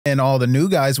And all the new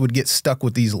guys would get stuck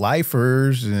with these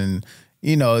lifers and,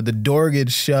 you know, the door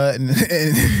gets shut and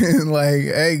like,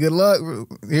 hey, good luck.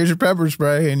 Here's your pepper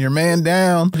spray and your man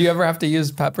down. Do you ever have to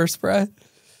use pepper spray?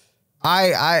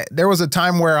 There was a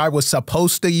time where I was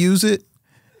supposed to use it,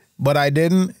 but I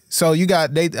didn't. So I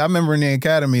remember in the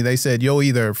academy, they said, you'll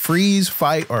either freeze,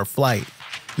 fight, or flight.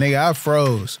 Nigga, I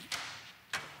froze.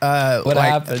 What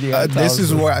happened? This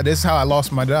is how I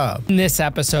lost my job. In this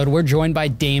episode, we're joined by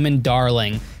Damon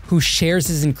Darling, who shares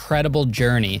his incredible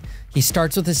journey. He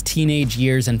starts with his teenage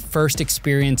years and first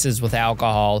experiences with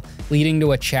alcohol, leading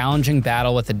to a challenging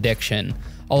battle with addiction.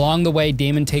 Along the way,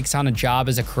 Damon takes on a job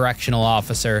as a correctional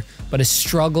officer, but his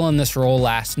struggle in this role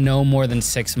lasts no more than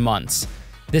 6 months.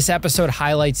 This episode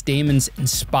highlights Damon's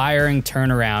inspiring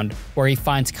turnaround, where he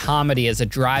finds comedy as a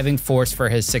driving force for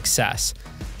his success.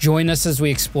 Join us as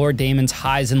we explore Damon's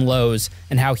highs and lows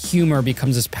and how humor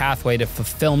becomes his pathway to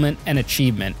fulfillment and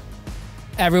achievement.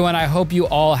 Everyone, I hope you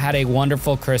all had a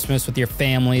wonderful Christmas with your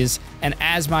families. And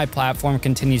as my platform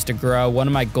continues to grow, one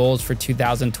of my goals for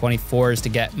 2024 is to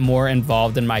get more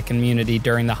involved in my community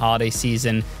during the holiday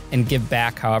season and give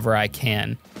back however I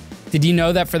can. Did you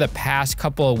know that for the past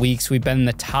couple of weeks, we've been in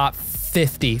the top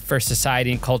 50 for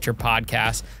Society and Culture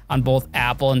podcasts on both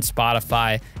Apple and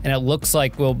Spotify, and it looks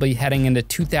like we'll be heading into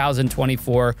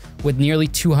 2024 with nearly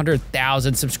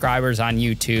 200,000 subscribers on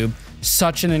YouTube.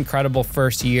 Such an incredible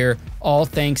first year, all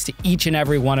thanks to each and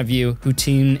every one of you who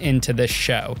tune into this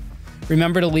show.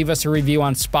 Remember to leave us a review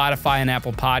on Spotify and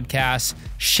Apple Podcasts,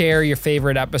 share your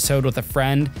favorite episode with a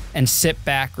friend, and sit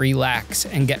back, relax,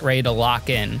 and get ready to lock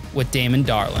in with Damon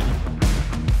Darling.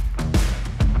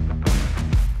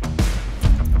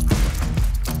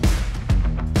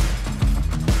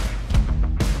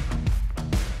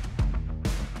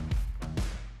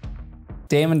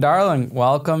 Damon Darling,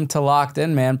 welcome to Locked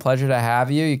In, man. Pleasure to have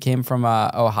you. You came from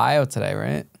Ohio today,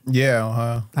 right? Yeah,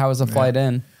 Ohio. How was the flight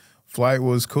in? Flight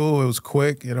was cool. It was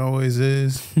quick. It always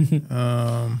is.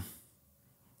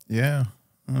 Yeah.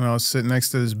 I was sitting next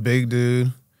to this big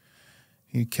dude.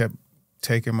 He kept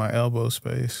taking my elbow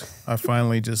space. I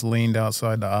finally just leaned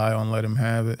outside the aisle and let him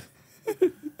have it.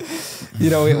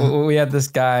 You know, we had this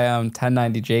guy,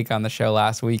 1090 Jake, on the show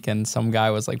last week, and some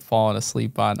guy was like falling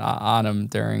asleep on him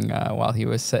during while he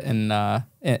was sitting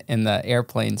in the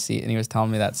airplane seat, and he was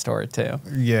telling me that story too.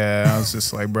 Yeah, I was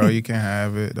just like, bro, you can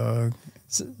have it, dog.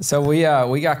 So we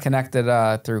got connected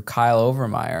through Kyle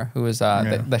Overmeyer, who was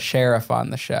the sheriff on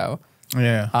the show.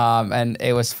 Yeah. And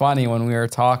it was funny when we were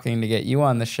talking to get you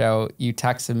on the show, you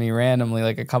texted me randomly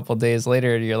like a couple days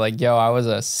later. You're like, yo, I was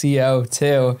a CO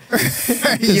too. Is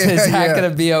that going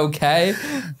to be okay?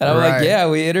 And I'm like, yeah,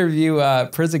 we interview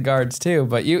prison guards too.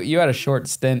 But you had a short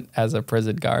stint as a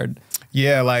prison guard.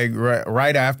 Yeah, like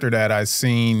right after that, I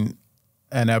seen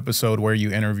an episode where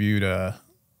you interviewed a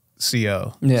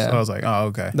CO. Yeah. So I was like, oh,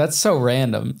 okay. That's so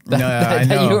random. I know.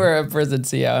 That you were a prison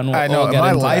CO. And I know. We'll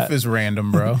My life is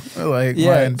random, bro. Like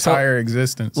my entire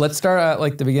existence. Let's start at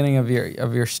like the beginning of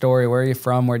your story. Where are you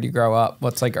from? Where did you grow up?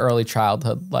 What's like early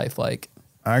childhood life like?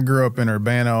 I grew up in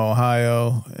Urbana,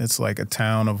 Ohio. It's like a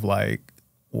town of like,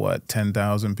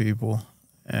 10,000 people.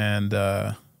 And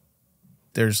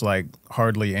there's like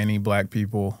hardly any black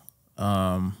people.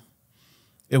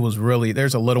 It was really,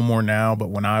 there's a little more now, but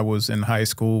when I was in high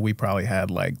school, we probably had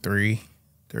like three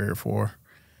or four.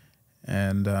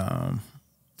 And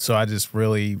so I just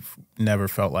really never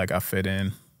felt like I fit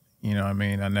in. You know what I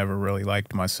mean? I never really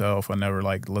liked myself. I never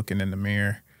liked looking in the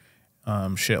mirror,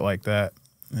 shit like that.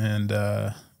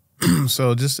 And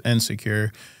so just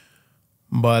insecure.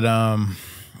 But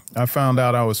I found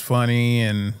out I was funny,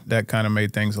 and that kind of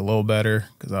made things a little better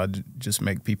because I'd just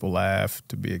make people laugh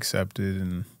to be accepted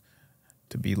and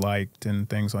to be liked and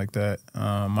things like that.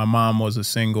 My mom was a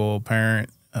single parent.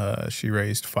 She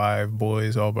raised 5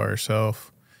 boys all by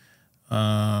herself.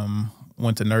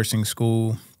 Went to nursing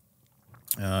school,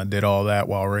 did all that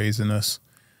while raising us.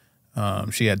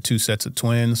 She had 2 sets of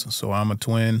twins, so I'm a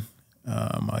twin.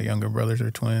 My younger brothers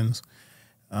are twins.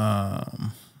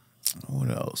 What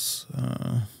else?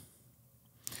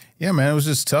 Yeah, man, it was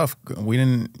just tough. We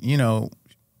didn't,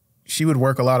 she would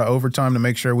work a lot of overtime to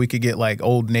make sure we could get like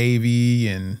Old Navy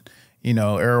and,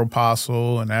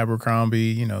 Aeropostale and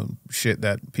Abercrombie, shit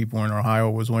that people in Ohio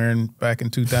was wearing back in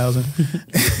 2000.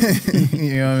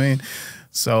 You know what I mean?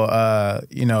 So,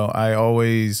 I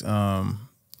always,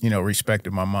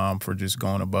 respected my mom for just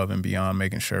going above and beyond,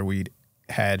 making sure we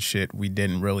had shit we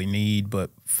didn't really need,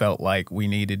 but felt like we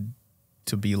needed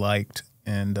to be liked.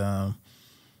 And,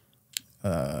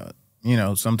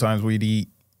 sometimes we'd eat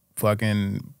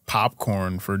fucking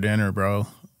popcorn for dinner, bro.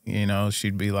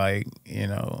 She'd be like,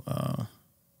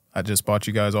 I just bought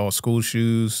you guys all school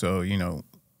shoes, so, you know,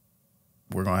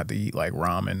 we're going to have to eat like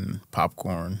ramen,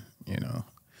 popcorn, you know.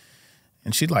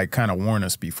 And she'd like kind of warn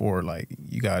us before, like,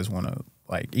 you guys want to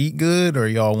like eat good or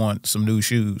y'all want some new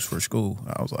shoes for school?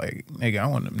 I was like, nigga, I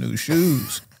want them new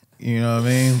shoes. You know what I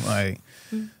mean? Like,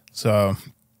 so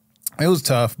it was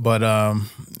tough, but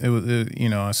you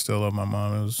know, I still love my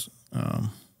mom. It was,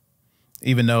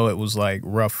 even though it was like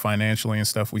rough financially and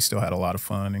stuff, we still had a lot of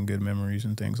fun and good memories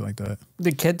and things like that.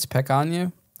 Did kids pick on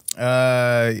you?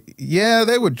 Yeah,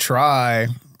 they would try.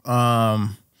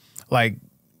 Like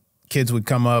kids would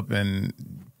come up and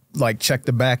like check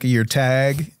the back of your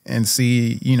tag and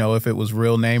see, you know, if it was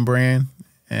real name brand.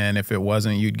 And if it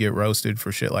wasn't, you'd get roasted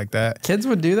for shit like that. Kids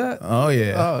would do that? Oh,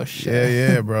 yeah. Oh, shit.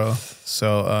 Yeah, bro.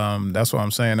 So that's what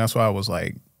I'm saying. That's why I was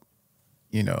like,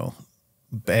 you know,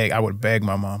 I would beg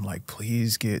my mom, like,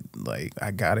 please get, like,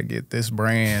 I got to get this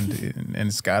brand and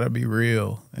it's got to be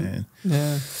real. And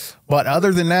yeah. But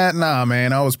other than that, nah,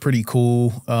 man, I was pretty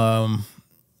cool.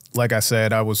 Like I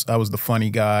said, I was the funny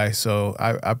guy, so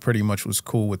I pretty much was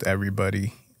cool with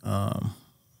everybody. Yeah.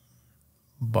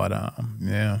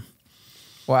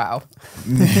 Wow.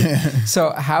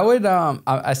 So how would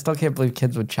I still can't believe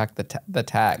kids would check the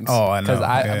tags. Oh, I know.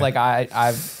 Because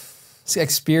I've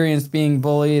experienced being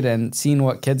bullied and seen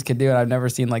what kids could do, and I've never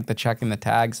seen like the checking the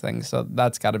tags thing. So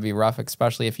that's got to be rough,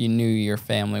 especially if you knew your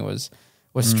family was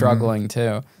struggling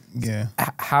too. Yeah.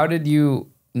 How did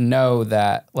you know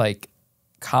that like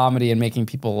comedy and making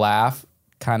people laugh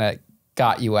kind of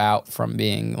got you out from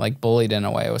being like bullied in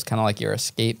a way? It was kind of like your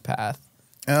escape path.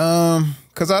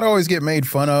 Cause I'd always get made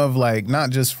fun of, like, not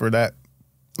just for that,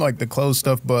 like the clothes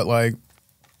stuff, but like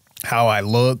how I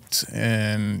looked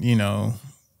and, you know,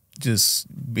 just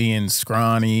being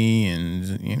scrawny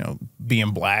and, you know,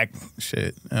 being black,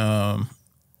 shit.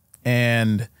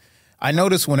 And I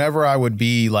noticed whenever I would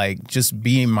be like just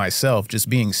being myself, just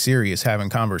being serious, having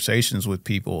conversations with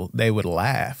people, they would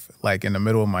laugh like in the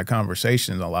middle of my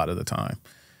conversations a lot of the time.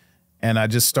 And I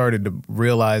just started to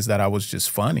realize that I was just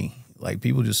funny. Like,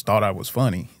 people just thought I was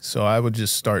funny. So I would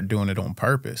just start doing it on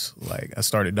purpose. Like, I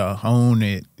started to hone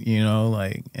it, you know,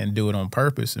 like, and do it on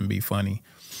purpose and be funny.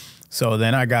 So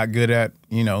then I got good at,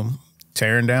 you know,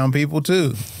 tearing down people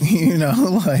too. You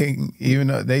know, like, even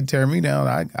though they tear me down,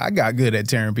 I got good at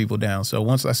tearing people down. So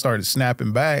once I started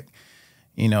snapping back,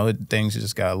 you know, things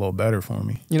just got a little better for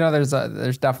me. You know, there's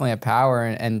definitely a power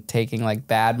in taking like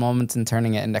bad moments and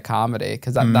turning it into comedy,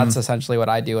 because that's essentially what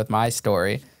I do with my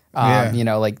story. You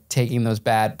know, like taking those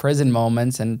bad prison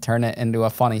moments and turn it into a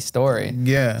funny story.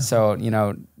 Yeah. So, you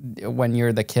know, when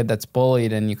you're the kid that's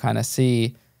bullied and you kind of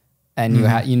see, and you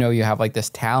have like this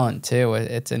talent too,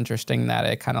 it's interesting that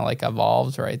it kind of like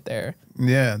evolves right there.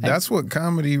 Yeah, that's what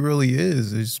comedy really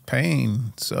is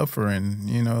pain, suffering,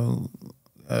 you know,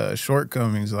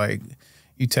 shortcomings. Like,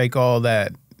 you take all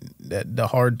that the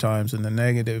hard times and the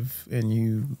negative, and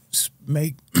you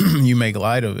make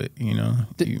light of it, you know.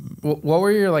 What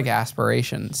were your like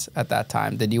aspirations at that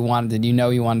time? Did you know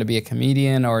you wanted to be a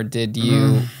comedian, or did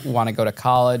you want to go to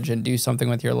college and do something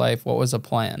with your life? What was the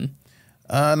plan?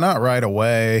 Not right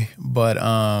away, but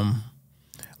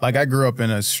like, I grew up in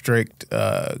a strict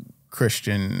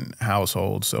Christian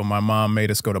household. So my mom made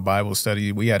us go to Bible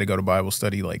study. We had to go to Bible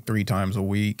study like 3 times a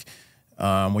week.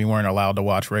 We weren't allowed to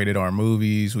watch rated R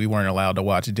movies. We weren't allowed to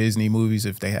watch Disney movies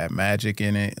if they had magic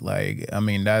in it. Like, I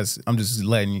mean, I'm just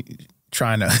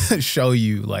trying to show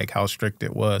you like how strict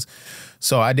it was.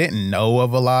 So I didn't know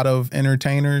of a lot of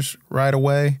entertainers right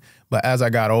away. But as I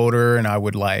got older and I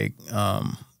would like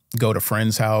go to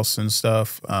friends' house and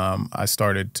stuff, I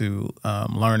started to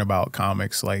learn about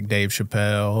comics like Dave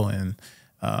Chappelle. And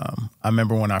I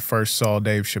remember when I first saw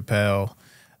Dave Chappelle,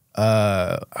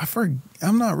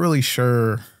 I'm not really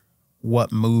sure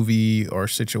what movie or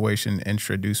situation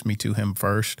introduced me to him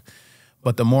first,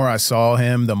 but the more I saw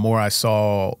him, the more I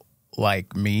saw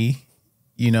like me,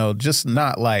 you know, just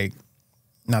not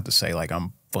to say like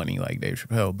I'm funny like Dave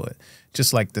Chappelle, but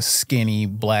just like the skinny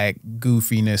black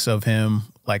goofiness of him.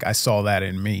 Like, I saw that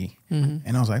in me, and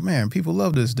I was like, man, people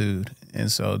love this dude.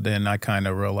 And so then I kind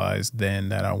of realized then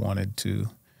that I wanted to,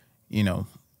 you know,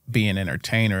 be an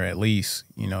entertainer at least,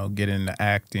 you know, get into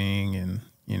acting and,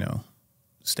 you know,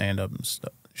 stand up and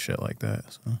stuff, shit like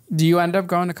that. So. Do you end up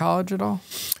going to college at all?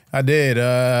 I did.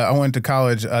 I went to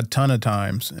college a ton of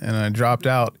times, and I dropped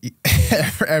out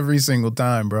every single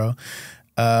time, bro.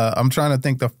 I'm trying to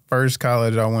think the first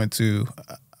college I went to,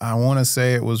 I want to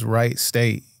say it was Wright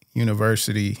State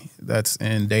University. That's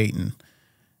in Dayton.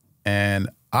 And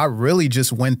I really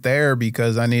just went there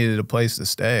because I needed a place to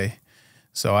stay.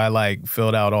 So I like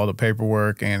filled out all the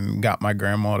paperwork and got my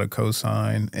grandma to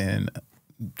co-sign, and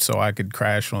so I could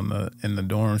crash in the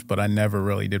dorms, but I never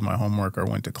really did my homework or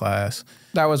went to class.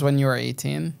 That was when you were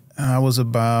 18? I was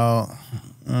about,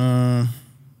 I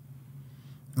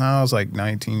was like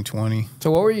 19, 20.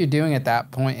 So what were you doing at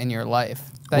that point in your life?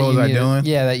 What was I doing?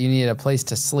 Yeah, that you needed a place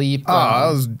to sleep. Oh,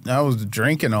 I was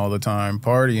drinking all the time,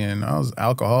 partying. I was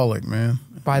alcoholic, man.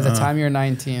 By the time you're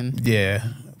 19? Yeah,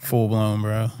 full blown,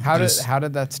 bro. How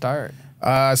did that start?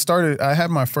 I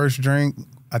had my first drink,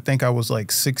 I think I was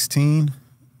like 16.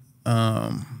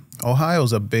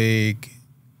 Ohio's a big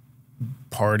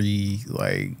party.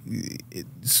 Like,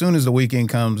 as soon as the weekend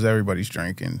comes, everybody's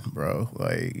drinking, bro.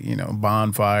 Like, you know,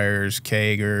 bonfires,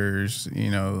 kegers, you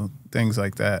know, things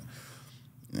like that.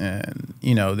 And,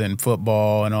 you know, then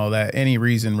football and all that. Any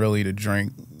reason really to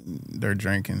drink, they're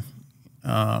drinking.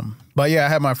 But yeah, I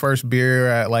had my first beer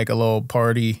at like a little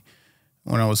party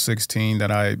when I was 16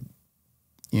 that I,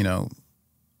 you know,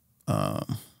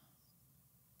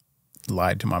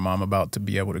 lied to my mom about to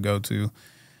be able to go to.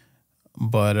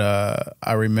 But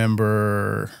I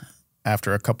remember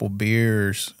after a couple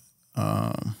beers,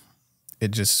 I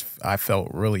felt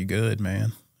really good,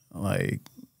 man. Like,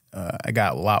 I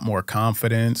got a lot more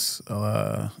confidence,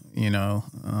 you know,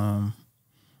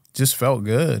 just felt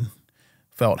good,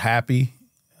 felt happy.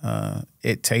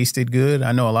 It tasted good.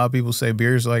 I know a lot of people say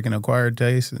beer's like an acquired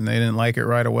taste and they didn't like it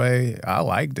right away. I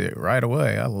liked it right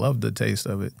away. I loved the taste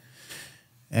of it.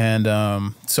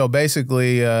 And so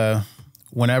basically,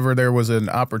 whenever there was an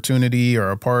opportunity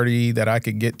or a party that I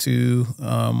could get to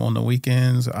on the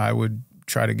weekends, I would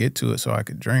try to get to it so I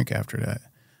could drink after that.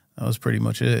 That was pretty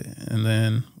much it. And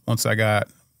then once I got,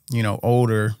 you know,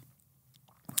 older,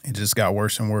 it just got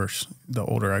worse and worse the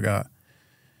older I got.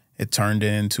 It turned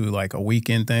into like a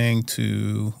weekend thing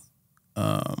to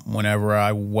whenever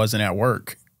I wasn't at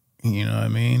work, you know what I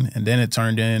mean? And then it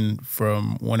turned in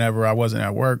from whenever I wasn't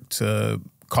at work to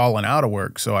calling out of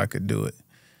work so I could do it.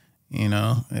 You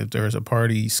know, if there was a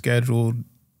party scheduled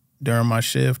during my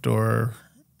shift or,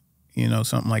 you know,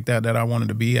 something like that I wanted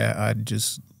to be at, I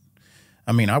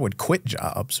would quit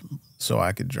jobs so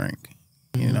I could drink,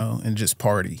 you know, and just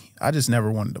party. I just never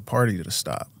wanted the party to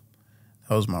stop.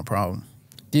 That was my problem.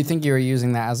 Do you think you were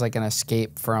using that as like an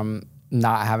escape from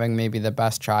not having maybe the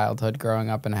best childhood growing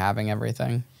up and having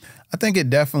everything? I think it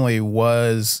definitely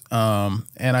was. And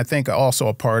I think also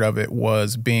a part of it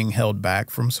was being held back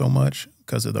from so much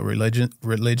because of the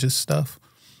religious stuff.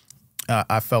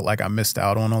 I felt like I missed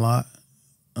out on a lot.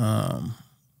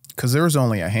 Because there was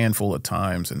only a handful of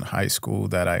times in high school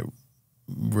that I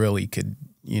really could,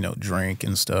 you know, drink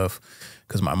and stuff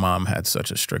because my mom had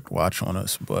such a strict watch on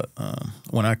us. But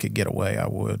when I could get away, I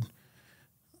would.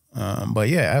 But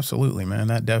yeah, absolutely, man.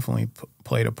 That definitely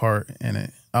played a part in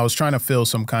it. I was trying to fill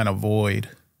some kind of void,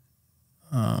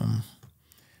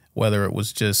 whether it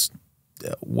was just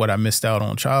what I missed out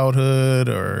on childhood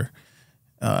or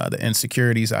the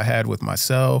insecurities I had with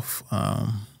myself.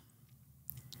 I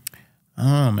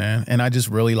don't know, man. And I just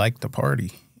really liked the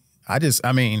party. I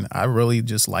really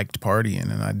just liked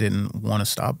partying and I didn't want to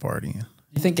stop partying.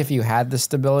 You think if you had the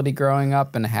stability growing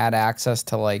up and had access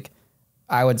to, like,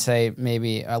 I would say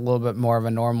maybe a little bit more of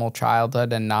a normal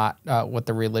childhood and not with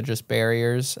the religious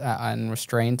barriers and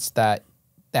restraints, that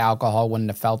the alcohol wouldn't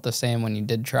have felt the same when you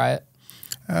did try it?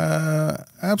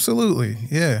 Absolutely.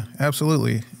 Yeah,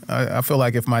 absolutely. I feel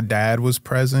like if my dad was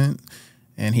present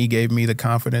and he gave me the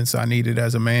confidence I needed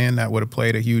as a man, that would have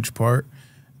played a huge part.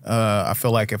 I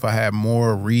feel like if I had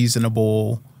more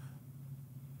reasonable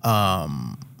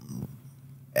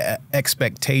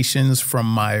expectations from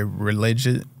my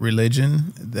religion,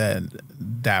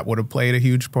 that would have played a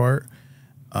huge part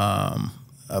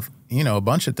of, you know, a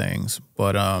bunch of things.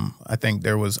 But I think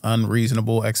there was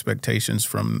unreasonable expectations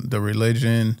from the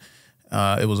religion.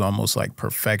 It was almost like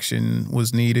perfection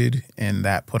was needed, and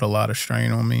that put a lot of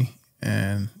strain on me.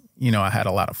 And, you know, I had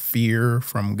a lot of fear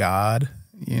from God.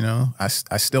 You know, I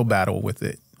still battle with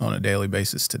it on a daily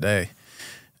basis today.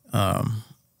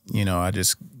 You know, I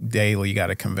just daily got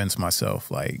to convince myself,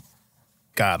 like,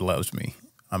 God loves me.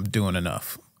 I'm doing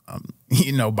enough,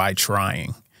 you know, by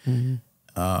trying. Mm-hmm.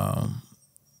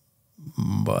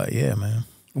 But yeah, man.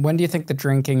 When do you think the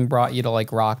drinking brought you to,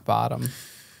 like, rock bottom?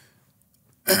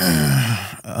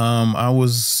 I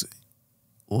was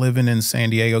living in San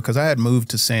Diego because I had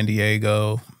moved to San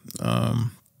Diego.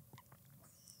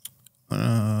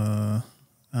 I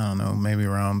don't know, maybe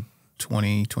around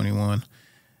 2021.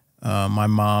 My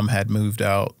mom had moved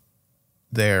out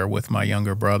there with my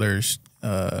younger brothers.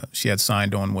 She had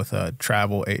signed on with a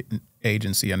travel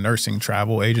agency, a nursing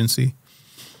travel agency,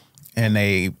 and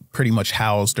they pretty much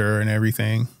housed her and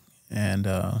everything. And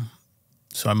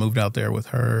so I moved out there with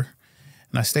her.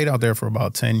 And I stayed out there for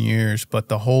about 10 years, but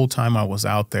the whole time I was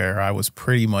out there, I was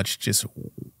pretty much just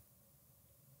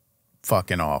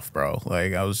fucking off, bro.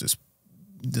 Like, I was just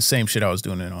the same shit I was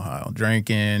doing in Ohio.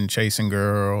 Drinking, chasing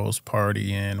girls,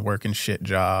 partying, working shit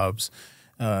jobs,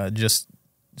 just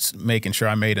making sure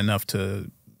I made enough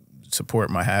to support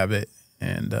my habit.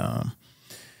 And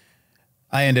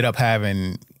I ended up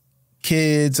having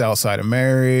kids outside of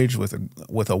marriage with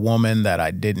a woman that I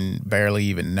didn't barely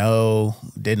even know,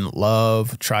 didn't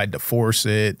love, tried to force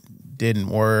it, didn't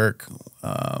work,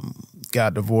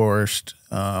 got divorced.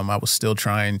 I was still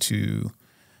trying to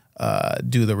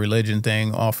do the religion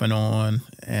thing off and on,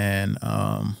 and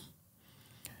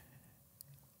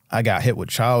I got hit with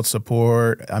child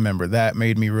support. I remember that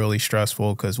made me really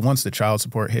stressful because once the child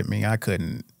support hit me, I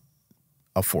couldn't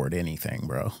afford anything,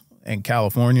 bro. In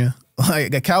California,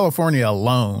 like California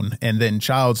alone, and then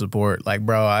child support, like,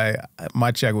 bro,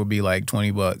 my check would be like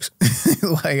 $20.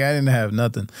 Like, I didn't have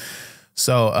nothing.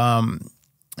 So,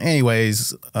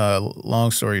 anyways, long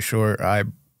story short, I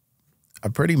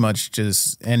pretty much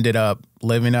just ended up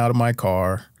living out of my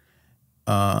car.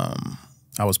 I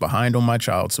was behind on my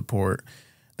child support.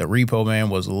 The repo man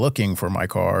was looking for my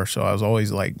car, so I was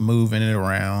always like moving it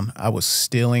around. I was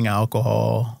stealing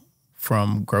alcohol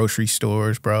from grocery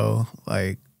stores, bro.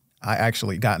 Like, I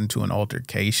actually got into an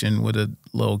altercation with a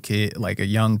little kid, like a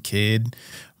young kid,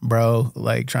 bro,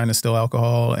 like trying to steal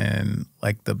alcohol, and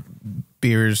like the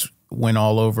beers went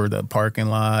all over the parking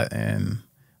lot, and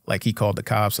like he called the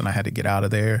cops and I had to get out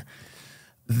of there.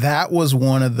 That was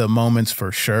one of the moments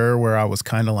for sure where I was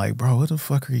kind of like, bro, what the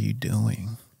fuck are you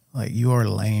doing? Like, you are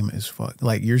lame as fuck.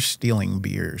 Like, you're stealing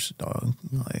beers, dog.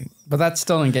 Like, but that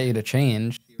still didn't get you to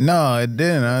change. No, it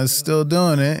didn't. I was still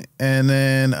doing it. And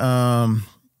then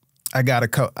I got a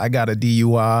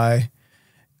DUI.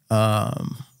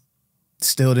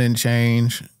 Still didn't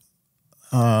change.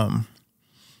 I'm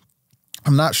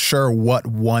not sure what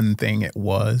one thing it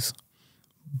was,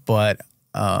 but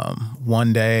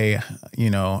one day, you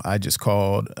know, I just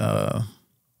called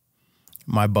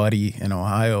my buddy in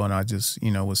Ohio, and I just,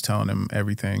 you know, was telling him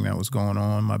everything that was going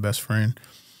on, my best friend.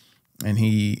 And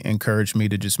he encouraged me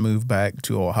to just move back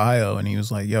to Ohio. And he was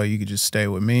like, yo, you could just stay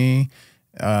with me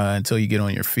until you get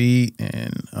on your feet,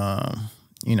 and,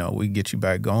 you know, we get you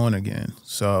back going again.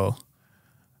 So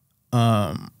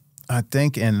I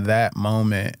think in that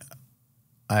moment,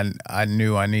 I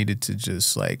knew I needed to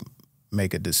just like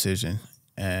make a decision.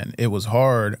 And it was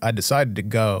hard. I decided to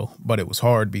go, but it was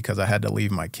hard because I had to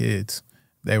leave my kids.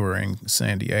 They were in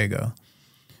San Diego.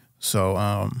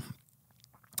 So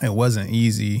it wasn't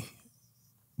easy,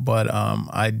 but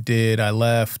I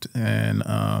left, and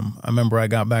I remember I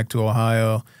got back to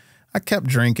Ohio. I kept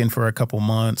drinking for a couple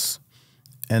months,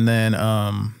 and then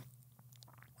I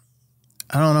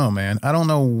don't know, man. I don't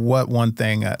know what one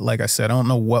thing, like I said, I don't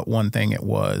know what one thing it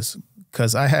was,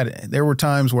 because there were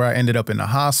times where I ended up in the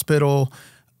hospital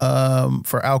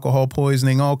for alcohol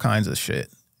poisoning, all kinds of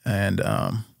shit. And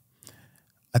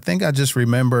I think I just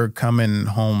remember coming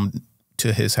home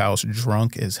to his house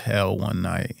drunk as hell one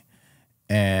night.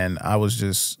 And I was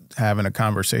just having a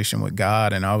conversation with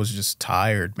God, and I was just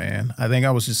tired, man. I think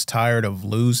I was just tired of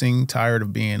losing, tired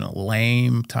of being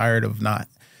lame, tired of not,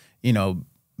 you know,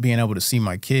 being able to see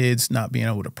my kids, not being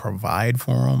able to provide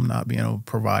for them, not being able to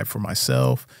provide for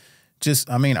myself. Just,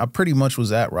 I mean, I pretty much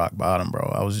was at rock bottom,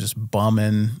 bro. I was just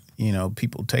bumming, you know,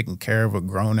 people taking care of a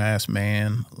grown-ass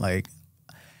man, like.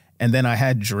 And then I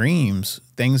had dreams,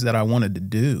 things that I wanted to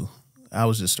do. I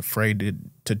was just afraid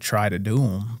to try to do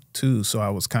them too. So I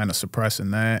was kind of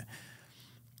suppressing that.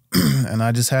 And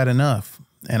I just had enough.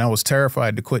 And I was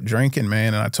terrified to quit drinking,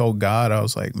 man. And I told God, I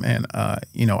was like, man,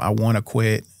 you know, I want to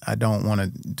quit. I don't want to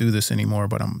do this anymore,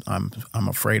 but I'm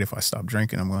afraid if I stop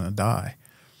drinking, I'm going to die.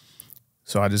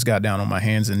 So I just got down on my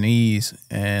hands and knees,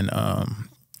 and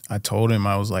I told him,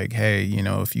 I was like, hey, you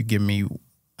know, if you give me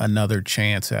another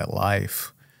chance at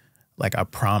life, like, I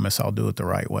promise I'll do it the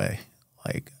right way.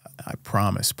 Like, I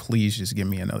promise, please just give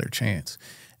me another chance.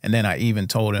 And then I even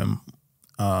told him,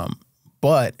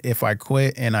 but if I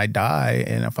quit and I die,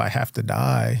 and if I have to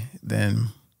die, then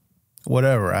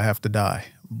whatever, I have to die.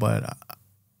 But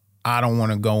I don't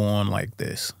want to go on like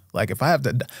this. Like, if I have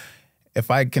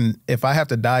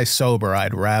to die sober,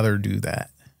 I'd rather do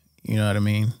that. You know what I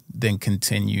mean? Than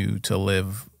continue to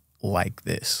live like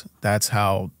this. That's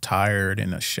how tired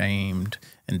and ashamed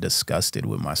and disgusted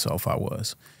with myself I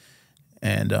was.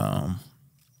 And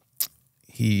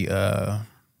he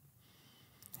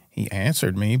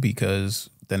answered me, because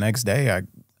the next day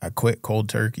I quit cold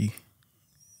turkey.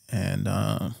 And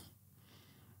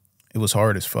it was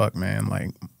hard as fuck, man.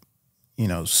 Like, you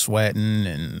know, sweating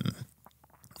and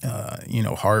you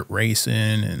know, heart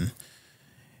racing and,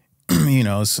 you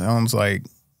know, it sounds like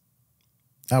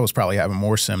I was probably having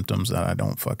more symptoms that I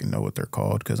don't fucking know what they're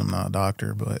called because I'm not a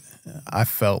doctor, but I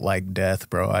felt like death,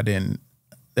 bro.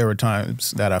 There were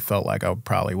times that I felt like I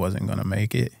probably wasn't going to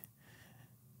make it.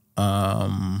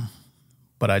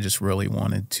 But I just really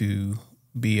wanted to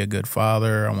be a good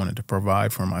father. I wanted to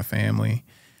provide for my family.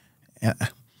 And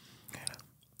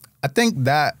I think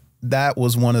that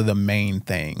was one of the main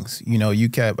things. You know, you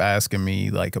kept asking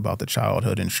me like about the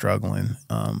childhood and struggling.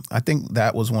 I think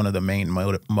that was one of the main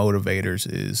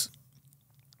motivators is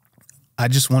I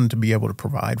just wanted to be able to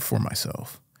provide for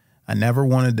myself. I never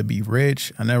wanted to be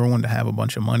rich. I never wanted to have a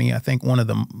bunch of money. I think one of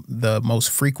the most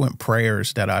frequent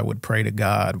prayers that I would pray to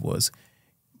God was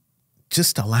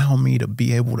just allow me to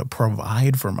be able to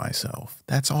provide for myself.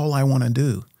 That's all I want to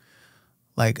do.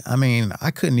 Like, I mean,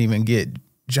 I couldn't even get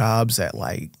jobs at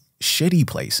like shitty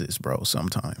places, bro,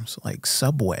 sometimes, like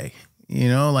Subway, you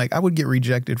know, like I would get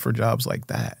rejected for jobs like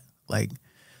that. Like,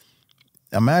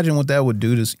 imagine what that would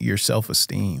do to your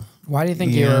self-esteem. Why do you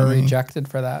think you were rejected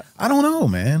for that? I don't know,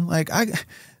 man. Like I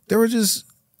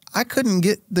couldn't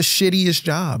get the shittiest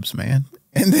jobs, man.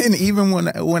 And then even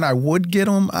when I would get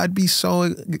them, I'd be so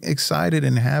excited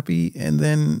and happy. And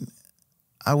then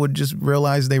I would just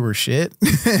realize they were shit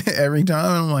every time.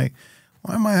 And I'm like,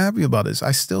 why am I happy about this?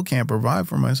 I still can't provide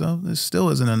for myself. This still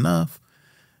isn't enough.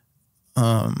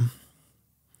 I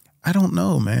don't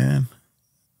know, man.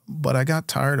 But I got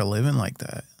tired of living like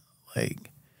that. Like,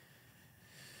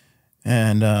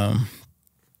 and, oh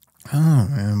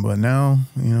man, but now,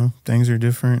 you know, things are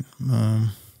different.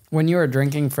 When you were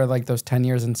drinking for like those 10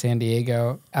 years in San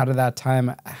Diego, out of that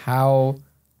time, how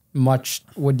much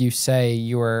would you say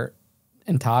you were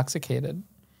intoxicated?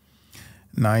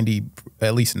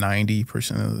 At least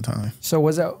 90% of the time.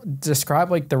 So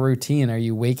describe like the routine. Are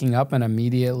you waking up and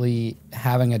immediately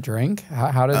having a drink?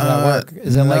 How does that work?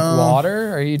 Is it like water?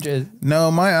 Or are you just...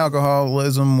 No, my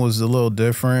alcoholism was a little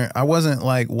different. I wasn't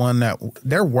like one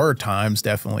there were times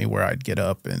definitely where I'd get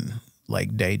up and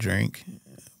like day drink,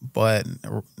 but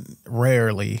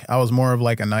rarely. I was more of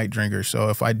like a night drinker. So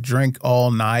if I drink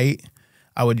all night,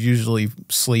 I would usually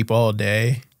sleep all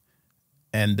day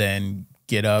and then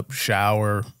get up,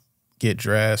 shower, get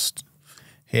dressed,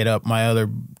 hit up my other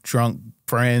drunk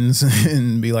friends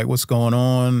and be like, what's going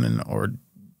on? Or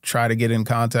try to get in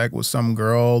contact with some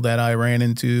girl that I ran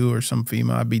into or some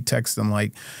female. I'd be texting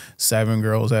like 7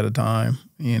 girls at a time,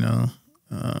 you know,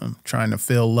 trying to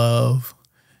feel love.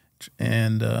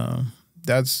 And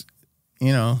that's,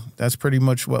 you know, that's pretty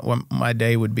much what my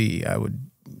day would be. I would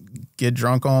get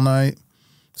drunk all night,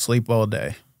 sleep all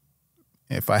day.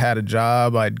 If I had a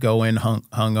job, I'd go in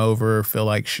hungover, feel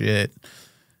like shit.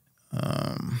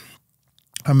 I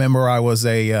remember I was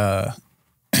a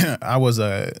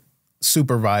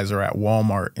supervisor at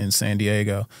Walmart in San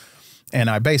Diego, and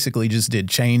I basically just did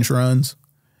change runs.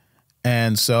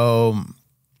 And so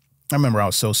I remember I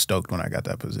was so stoked when I got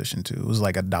that position too. It was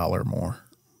like $1 more.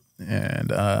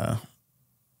 And I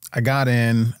got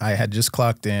in, I had just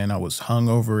clocked in, I was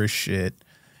hungover as shit,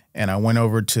 and I went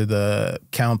over to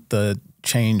count the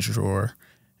change drawer,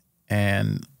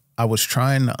 and I was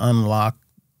trying to unlock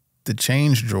the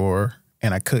change drawer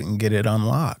and I couldn't get it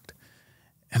unlocked.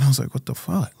 And I was like, what the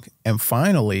fuck? And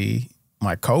finally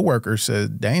my coworker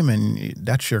said, Damon,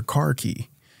 that's your car key.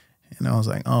 And I was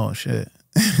like, oh shit.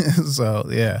 So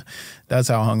yeah, that's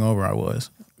how hungover I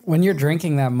was. When you're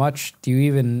drinking that much, do you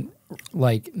even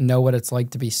like know what it's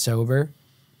like to be sober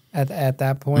at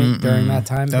that point during that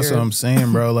time period? That's what I'm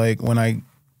saying, bro. Like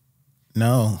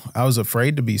no, I was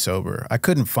afraid to be sober. I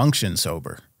couldn't function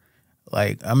sober.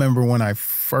 Like, I remember when I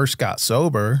first got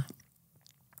sober,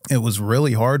 it was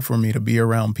really hard for me to be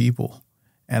around people.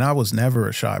 And I was never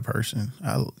a shy person.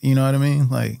 You know what I mean?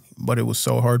 Like, but it was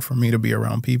so hard for me to be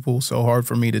around people, so hard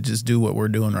for me to just do what we're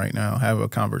doing right now, have a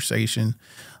conversation.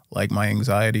 Like, my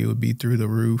anxiety would be through the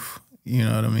roof. You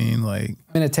know what I mean? Like,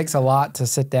 I mean, it takes a lot to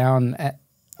sit down,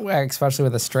 especially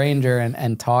with a stranger,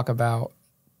 and talk about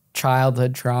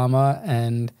childhood trauma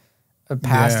and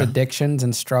past addictions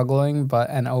and struggling,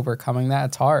 and overcoming that.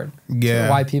 It's hard. Yeah. It's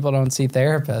why people don't see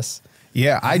therapists.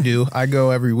 Yeah, I do. I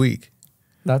go every week.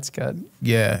 That's good.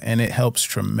 Yeah, and it helps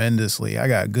tremendously. I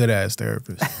got a good ass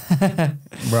therapist.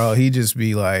 Bro, he just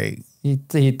be like, he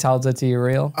tells it to you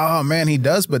real. Oh man, he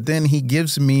does, but then he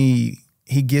gives me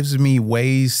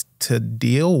ways to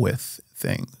deal with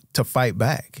things, to fight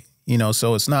back. You know,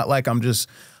 so it's not like I'm just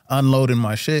unloading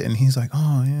my shit and he's like,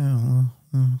 oh yeah,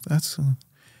 well, that's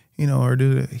you know, or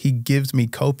he gives me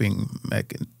coping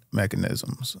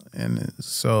mechanisms, and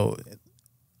so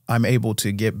I'm able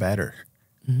to get better.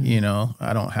 You know,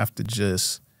 I don't have to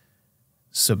just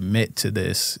submit to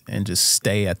this and just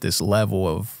stay at this level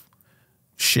of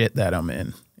shit that I'm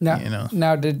in. Now, you know?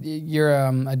 Now, did your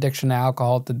addiction to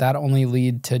alcohol, did that only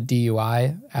lead to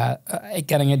DUI,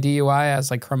 getting a DUI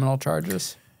as like criminal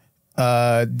charges?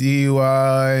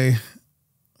 DUI,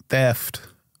 theft.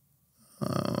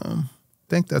 I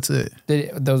think that's it.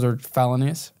 Those are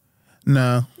felonies?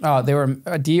 No. Oh, they were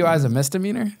DUI is a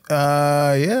misdemeanor?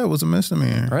 Yeah, it was a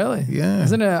misdemeanor. Really? Yeah.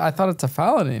 Isn't it? I thought it's a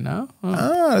felony, no?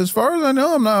 Oh. As far as I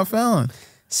know, I'm not a felon.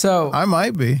 So I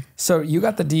might be. So you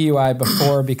got the DUI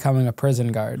before becoming a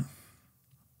prison guard?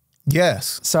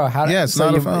 Yes. So how? Yes,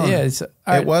 not a felony. Yeah,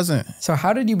 it wasn't. So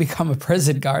how did you become a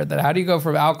prison guard? Then how do you go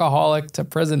from alcoholic to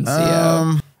prison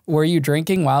CO? Were you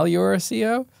drinking while you were a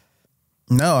CO?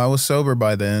 No, I was sober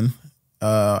by then.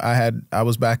 I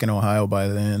was back in Ohio by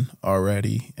then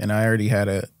already, and I already had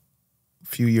a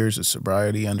few years of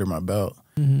sobriety under my belt.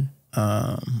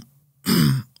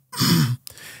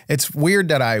 It's weird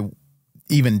that I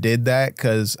even did that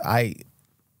because like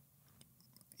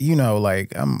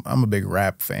I'm a big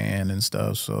rap fan and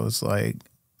stuff, so it's like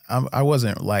I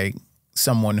wasn't like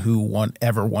someone who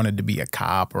ever wanted to be a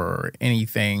cop or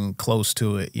anything close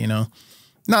to it, you know.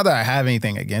 Not that I have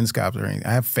anything against cops or anything.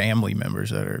 I have family members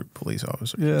that are police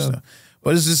officers. Yeah. And stuff.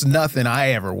 But it's just nothing I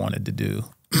ever wanted to do.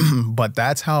 But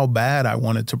that's how bad I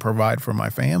wanted to provide for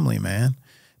my family, man.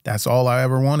 That's all I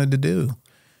ever wanted to do.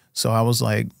 So I was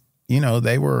like, you know,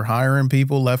 they were hiring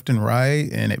people left and right,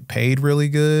 and it paid really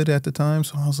good at the time.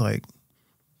 So I was like,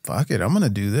 fuck it, I'm going to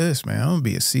do this, man. I'm going to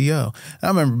be a CO. I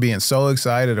remember being so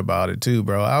excited about it too,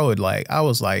 bro. I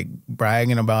was like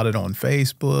bragging about it on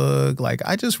Facebook. Like,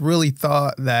 I just really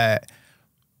thought that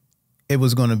it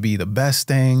was going to be the best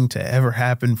thing to ever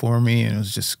happen for me. And it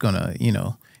was just going to, you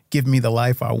know, give me the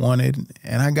life I wanted.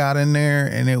 And I got in there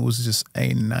and it was just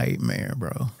a nightmare,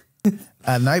 bro.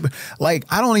 A nightmare. Like,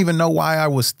 I don't even know why I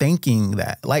was thinking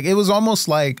that. Like, it was almost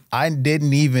like I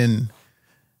didn't even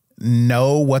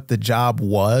know what the job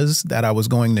was that I was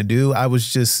going to do. I was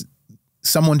just,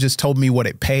 someone just told me what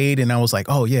it paid and I was like,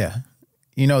 oh yeah.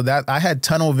 You know, that I had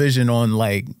tunnel vision on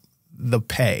like the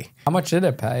pay. How much did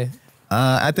it pay?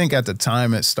 I think at the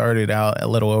time it started out a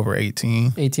little over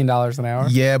 18. $18 an hour?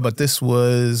 Yeah, but this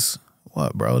was,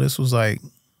 what, bro? This was like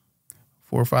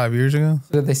 4 or 5 years ago.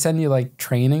 So did they send you like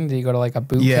training? Did you go to like a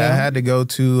boot camp? Yeah, I had to go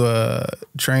to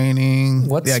training,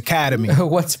 the academy.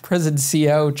 What's prison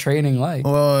CO training like?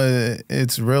 Well,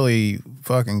 it's really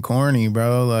fucking corny,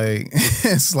 bro. Like,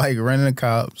 it's like renting the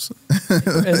cops.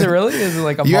 Is it really? Is it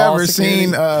like a you mall ever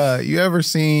security? You ever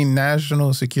seen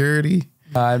National Security?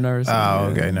 I've never seen it. Oh,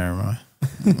 okay, never mind.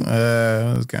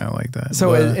 It was kind of like that. So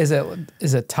but,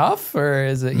 is it tough or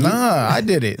is it? Nah, I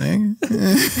did it,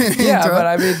 nigga. Yeah, but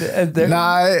I mean,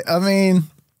 I mean,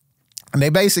 they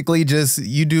basically just,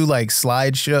 you do like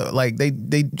slideshow, like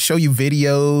they show you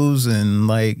videos and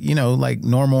like, you know, like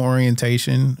normal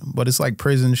orientation, but it's like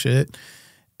prison shit.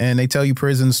 And they tell you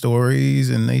prison stories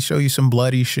and they show you some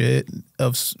bloody shit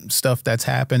of stuff that's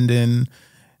happened in,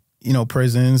 you know,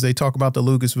 prisons. They talk about the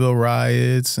Lucasville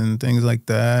riots and things like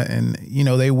that. And, you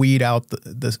know, they weed out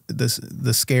the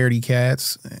scaredy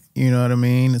cats, you know what I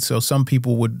mean? So some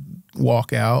people would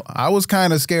walk out. I was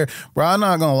kind of scared, bro. I'm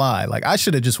not gonna lie. Like, I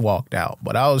should have just walked out,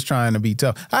 but I was trying to be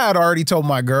tough. I had already told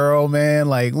my girl, man,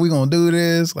 like, we gonna do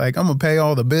this. Like, I'm gonna pay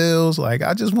all the bills. Like,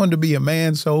 I just wanted to be a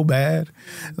man so bad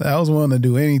that I was willing to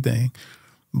do anything.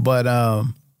 But,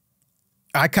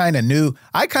 I kind of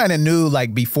knew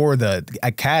like before the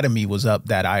academy was up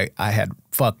that I had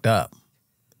fucked up.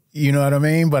 You know what I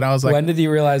mean? But I was like, when did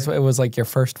you realize it was like your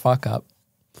first fuck up?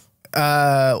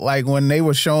 Like when they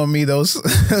were showing me those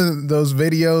those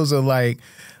videos of like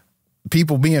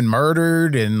people being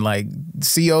murdered and like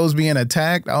COs being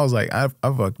attacked, I was like, I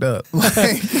fucked up.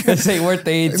 Like, this ain't worth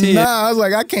the 18. Nah, I was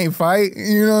like, I can't fight.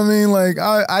 You know what I mean? Like,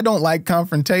 I don't like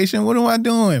confrontation. What am I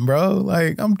doing, bro?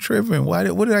 Like, I'm tripping. What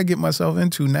did I get myself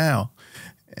into now?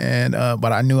 And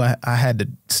but I knew I had to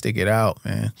stick it out,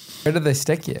 man. Where did they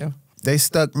stick you? They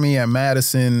stuck me at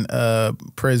Madison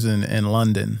prison in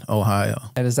London, Ohio.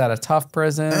 And is that a tough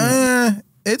prison?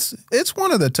 It's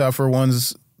one of the tougher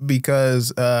ones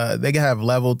because they have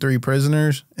level 3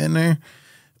 prisoners in there.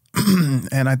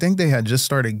 And I think they had just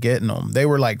started getting them. They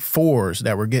were like 4s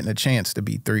that were getting a chance to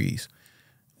be 3s.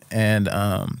 And,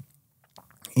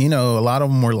 you know, a lot of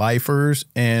them were lifers.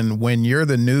 And when you're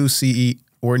the new CEO,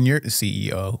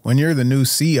 when you're the new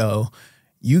CO,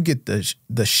 you get the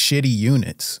shitty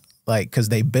units. Like, because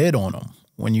they bid on them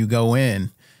when you go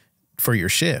in for your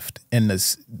shift. And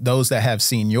those that have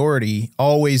seniority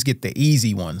always get the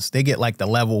easy ones. They get like the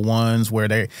level ones where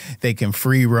they can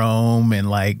free roam and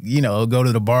like, you know, go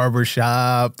to the barber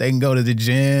shop. They can go to the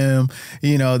gym.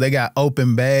 You know, they got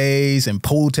open bays and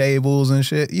pool tables and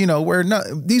shit. You know,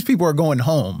 these people are going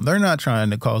home. They're not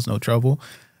trying to cause no trouble.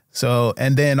 So,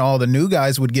 and then all the new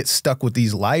guys would get stuck with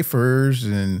these lifers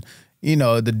and, you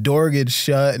know, the door gets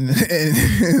shut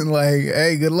and like,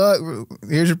 hey, good luck.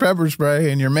 Here's your pepper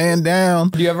spray and your man down.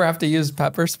 Do you ever have to use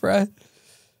pepper spray?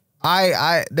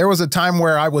 There was a time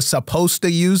where I was supposed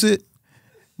to use it,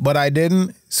 but I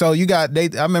didn't. So I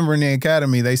remember in the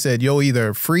academy, they said, you'll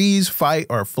either freeze, fight,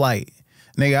 or flight.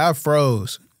 Nigga, I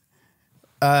froze.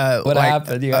 What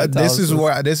happened? This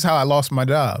is how I lost my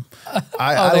job. They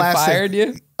fired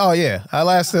you? Oh yeah. I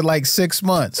lasted like 6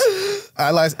 months.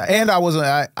 I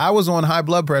was on high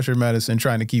blood pressure medicine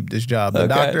trying to keep this job. The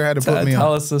doctor had to put me on.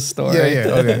 Tell us the story. Yeah,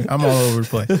 okay. I'm all over the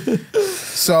place.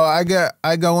 So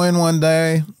I go in one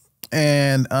day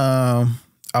and a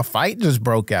fight just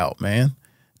broke out, man.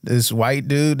 This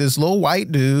little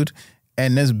white dude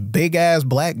and this big ass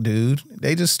black dude,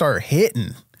 they just start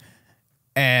hitting.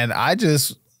 And I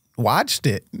just watched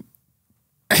it.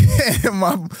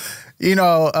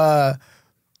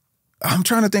 I'm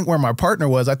trying to think where my partner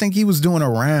was. I think he was doing a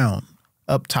round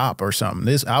up top or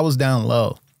something. I was down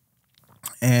low.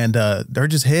 And they're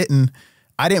just hitting.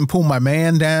 I didn't pull my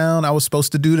man down. I was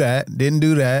supposed to do that. Didn't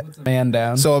do that. What's a man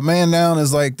down? So a man down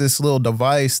is like this little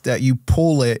device that you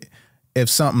pull it if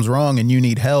something's wrong and you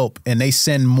need help. And they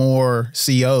send more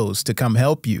COs to come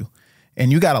help you.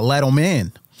 And you got to let them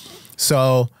in.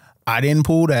 So I didn't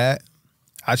pull that.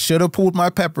 I should have pulled my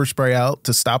pepper spray out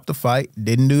to stop the fight.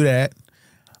 Didn't do that.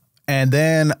 And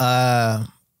then I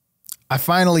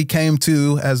finally came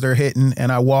to as they're hitting,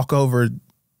 and I walk over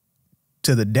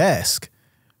to the desk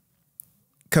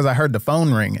because I heard the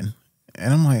phone ringing.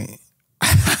 And I'm like,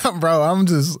 bro, I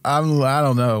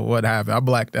don't know what happened. I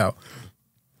blacked out.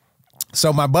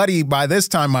 So by this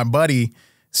time, my buddy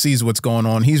sees what's going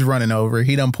on. He's running over.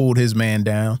 He done pulled his man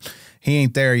down. He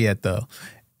ain't there yet, though.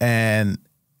 And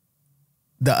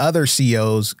the other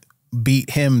COs beat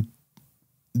him.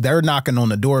 They're knocking on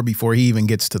the door before he even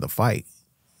gets to the fight.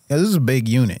 Yeah, this is a big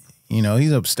unit. You know,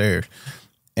 he's upstairs.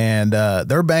 And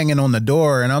they're banging on the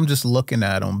door, and I'm just looking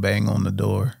at them bang on the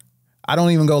door. I don't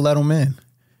even go let them in.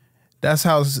 That's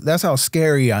how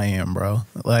scary I am, bro.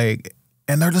 Like,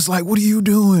 and they're just like, what are you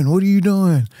doing? What are you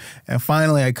doing? And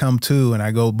finally I come to, and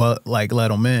I go let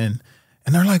them in.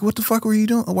 And they're like, what the fuck were you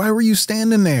doing? Why were you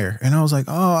standing there? And I was like,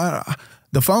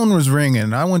 the phone was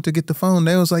ringing. I went to get the phone.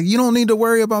 They was like, you don't need to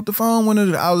worry about the phone.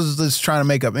 I was just trying to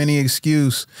make up any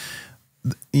excuse,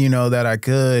 you know, that I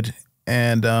could.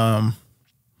 And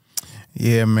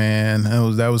yeah, man,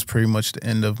 that was pretty much the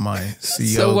end of my CO.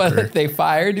 So what? Career. They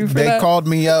fired you for that? They called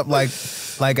me up like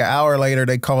an hour later.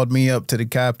 They called me up to the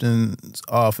captain's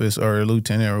office or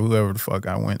lieutenant or whoever the fuck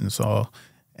I went and saw.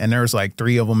 And there was like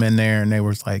 3 of them in there, and they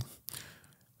was like,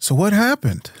 so what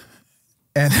happened?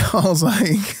 And I was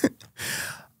like,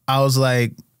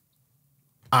 I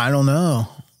don't know.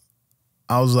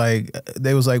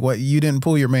 They was like, what, you didn't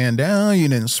pull your man down? You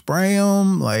didn't spray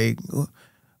him? Like,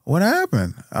 what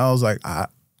happened? I was like, I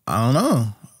don't know.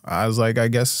 I was like, I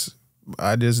guess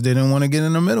I just didn't want to get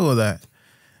in the middle of that.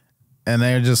 And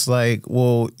they're just like,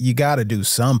 well, you got to do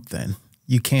something.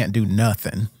 You can't do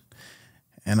nothing.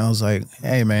 And I was like,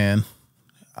 hey, man,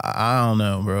 I don't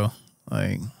know, bro.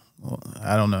 Like, well,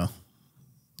 I don't know.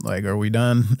 Like, are we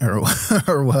done or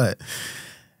what?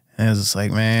 And it was just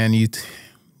like, man, you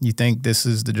think this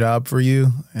is the job for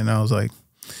you? And I was like,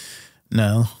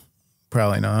 no,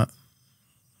 probably not.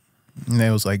 And they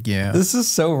was like, yeah. This is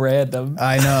so random.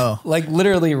 I know. Like,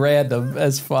 literally random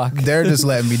as fuck. They're just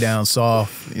letting me down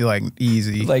soft, like,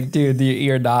 easy. Like, dude,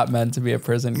 you're not meant to be a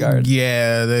prison guard.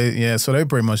 Yeah, so they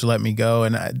pretty much let me go.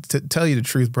 And to tell you the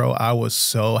truth, bro, I was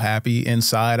so happy.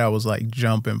 Inside, I was, like,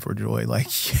 jumping for joy. Like,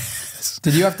 yes.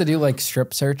 Did you have to do, like,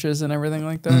 strip searches and everything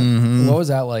like that? Mm-hmm. What was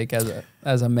that like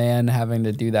as a man having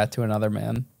to do that to another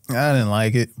man? I didn't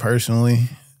like it, personally.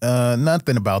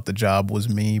 Nothing about the job was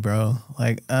me, bro.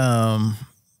 Like, I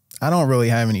don't really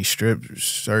have any strip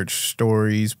search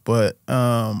stories, but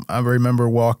I remember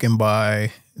walking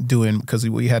by because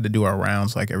we had to do our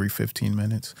rounds like every 15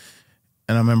 minutes.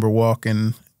 And I remember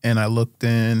walking and I looked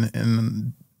in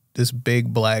and this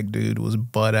big black dude was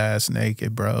butt ass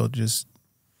naked, bro, just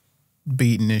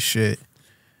beating his shit.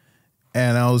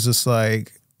 And I was just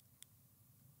like,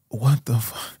 what the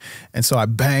fuck? And so I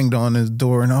banged on his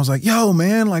door and I was like, yo,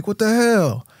 man, like, what the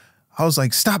hell? I was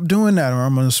like, stop doing that or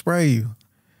I'm going to spray you.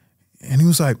 And he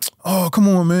was like, oh, come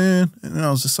on, man. And I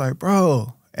was just like,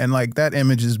 bro. And like that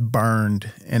image is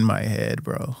burned in my head,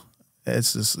 bro.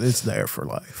 It's there for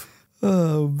life.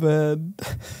 Oh, man.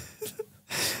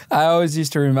 I always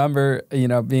used to remember, you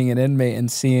know, being an inmate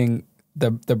and seeing the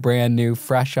brand new,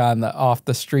 fresh on the off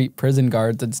the street prison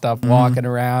guards and stuff walking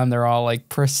around. They're all like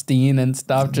pristine and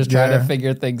stuff, just trying to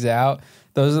figure things out.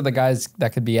 Those are the guys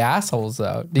that could be assholes,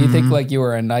 though. Do you think like you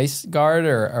were a nice guard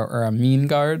or a mean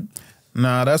guard?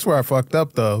 Nah, that's where I fucked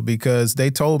up though, because they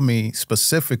told me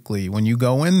specifically when you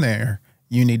go in there,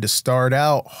 you need to start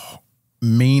out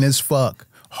mean as fuck,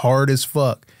 hard as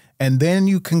fuck. And then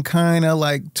you can kind of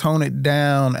like tone it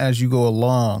down as you go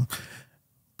along.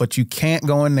 But you can't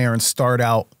go in there and start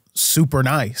out super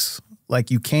nice. Like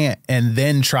you can't. And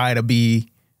then try to be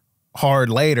hard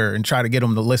later and try to get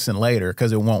them to listen later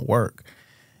because it won't work.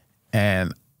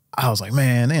 And I was like,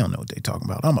 man, they don't know what they talking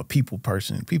about. I'm a people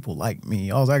person. People like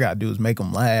me. All I got to do is make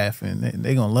them laugh and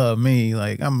they going to love me.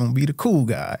 Like I'm going to be the cool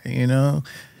guy, you know?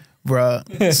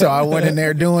 Bruh. So I went in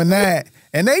there doing that.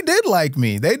 And they did like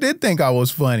me. They did think I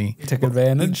was funny. Took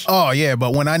advantage? Oh, yeah.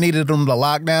 But when I needed them to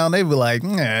lock down, they'd be like,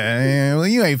 nah, well,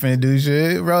 you ain't finna do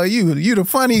shit, bro. You the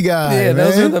funny guy, yeah, man.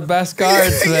 Those are the best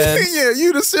guards, man. Yeah,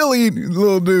 you the silly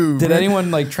little dude. Did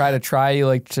anyone like try you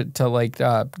like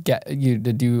to get you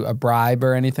to do a bribe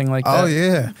or anything like that? Oh,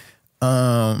 yeah.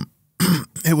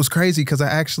 It was crazy because I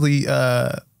actually,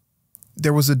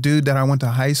 there was a dude that I went to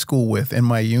high school with in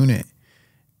my unit,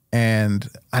 and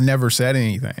I never said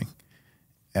anything.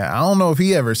 I don't know if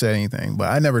he ever said anything, but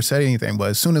I never said anything. But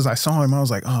as soon as I saw him, I was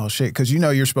like, oh, shit. Because you know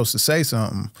you're supposed to say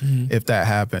something if that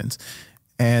happens.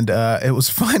 And it was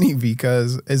funny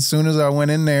because as soon as I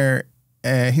went in there,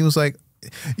 he was like,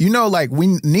 you know, like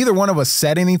neither one of us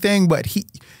said anything, but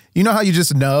you know how you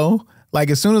just know? Like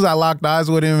as soon as I locked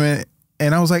eyes with him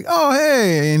and I was like, oh,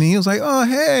 hey. And he was like, oh,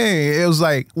 hey. It was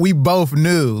like we both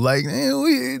knew. Like,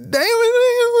 Damon.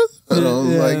 And I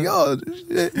was like, oh,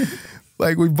 shit.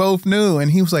 Like we both knew.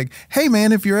 And he was like, hey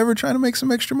man, if you're ever trying to make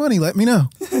some extra money, let me know.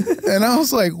 And I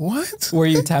was like, what? Were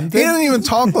you tempted? He didn't even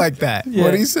talk like that. Yeah.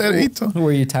 What he said,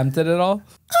 Were you tempted at all?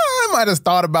 I might have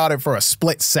thought about it for a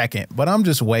split second, but I'm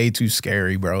just way too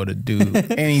scary, bro, to do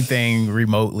anything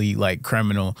remotely like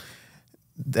criminal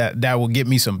that will get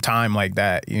me some time like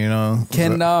that, you know?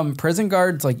 Can prison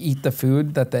guards like eat the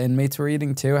food that the inmates were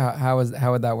eating too? How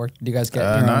would that work? Do you guys get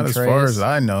your own not as trays? far as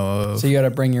I know of. So you got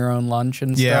to bring your own lunch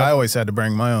and stuff? Yeah, I always had to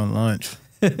bring my own lunch.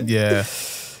 Yeah.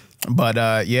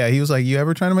 But yeah, he was like, you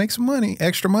ever trying to make some money,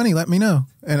 extra money, let me know.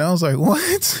 And I was like,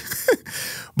 what?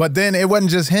 But then it wasn't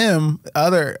just him.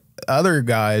 Other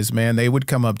guys, man, they would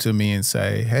come up to me and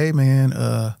say, hey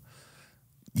man,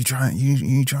 you trying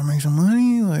to make some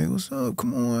money? Like, what's up?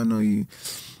 Come on, I know you.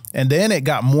 And then it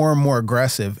got more and more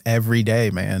aggressive every day,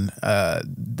 man.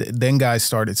 Then guys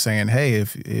started saying, hey,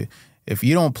 if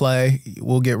you don't play,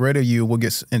 we'll get rid of you.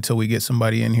 Until we get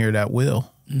somebody in here that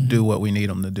will do what we need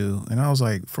them to do. And I was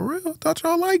like, for real? I thought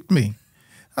y'all liked me.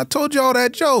 I told y'all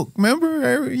that joke.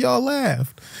 Remember? Y'all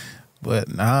laughed.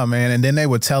 But nah, man. And then they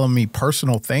were telling me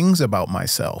personal things about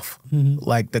myself,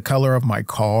 like the color of my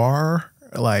car,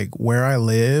 like where I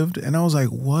lived. And I was like,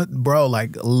 what, bro?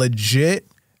 Like legit,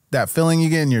 that feeling you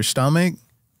get in your stomach,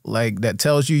 like that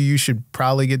tells you should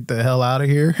probably get the hell out of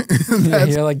here. Yeah,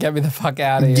 you're like, get me the fuck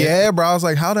out of here. Yeah, bro. I was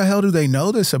like, how the hell do they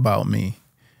know this about me?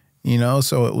 You know?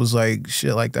 So it was like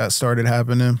shit like that started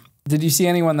happening. Did you see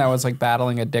anyone that was like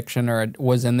battling addiction or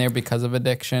was in there because of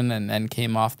addiction and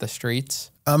came off the streets?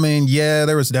 I mean, yeah,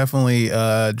 there was definitely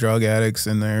drug addicts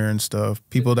in there and stuff.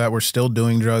 People that were still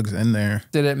doing drugs in there.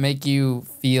 Did it make you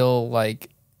feel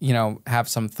like, you know, have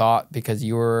some thought because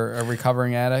you were a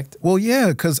recovering addict? Well, yeah,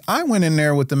 because I went in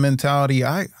there with the mentality,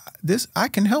 I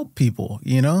can help people,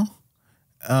 you know?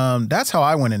 That's how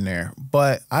I went in there.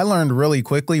 But I learned really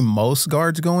quickly, most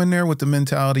guards go in there with the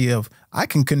mentality of, I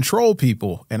can control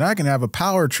people and I can have a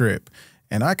power trip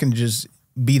and I can just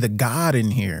be the god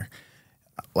in here.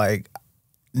 Like,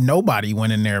 nobody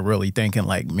went in there really thinking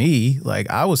like me. Like,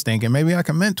 I was thinking maybe I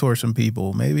can mentor some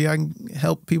people. Maybe I can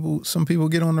help some people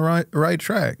get on the right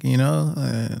track, you know?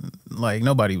 And like,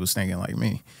 nobody was thinking like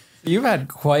me. You've had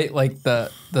quite like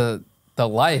the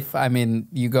life. I mean,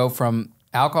 you go from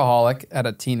alcoholic at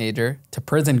a teenager to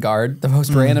prison guard, the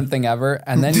most random thing ever,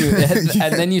 and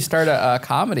then you start a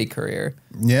comedy career.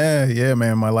 Yeah,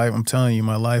 man. My life, I'm telling you,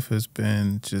 my life has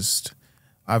been just,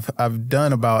 I've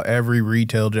done about every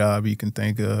retail job you can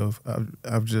think of.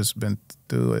 I've just been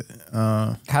through it.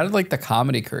 How did like the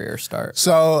comedy career start?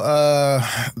 So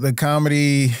the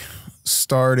comedy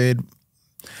started,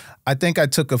 I think I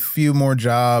took a few more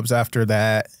jobs after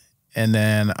that, and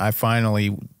then I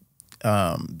finally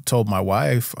told my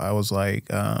wife, I was like,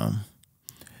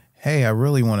 hey, I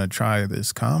really want to try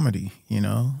this comedy, you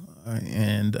know?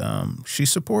 And she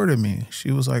supported me.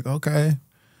 She was like, okay,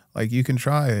 like you can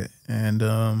try it.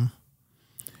 And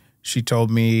she told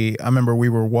me, I remember we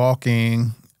were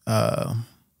walking,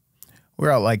 we're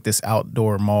at like this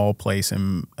outdoor mall place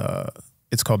in,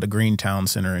 it's called the Greentown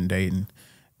Center in Dayton,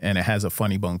 and it has a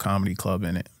Funny Bone Comedy Club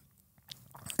in it.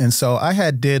 And so I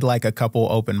had did like a couple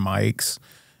open mics,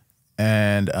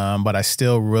 and but I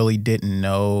still really didn't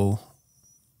know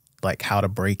like how to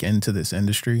break into this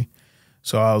industry.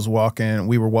 So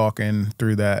we were walking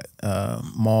through that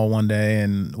mall one day,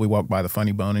 and we walked by the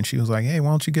Funny Bone, and she was like, hey, why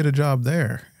don't you get a job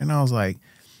there? And I was like,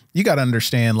 you got to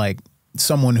understand, like,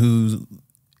 someone who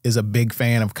is a big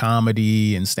fan of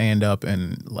comedy and stand up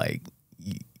and like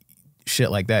shit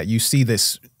like that, you see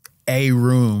this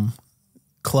A-room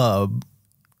club,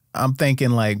 I'm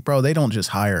thinking like, bro, they don't just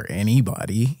hire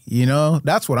anybody, you know?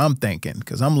 That's what I'm thinking,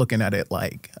 because I'm looking at it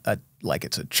like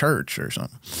it's a church or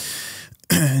something.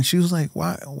 And she was like,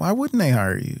 why wouldn't they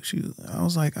hire you? I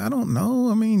was like, I don't know.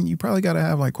 I mean, you probably got to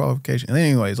have like qualifications.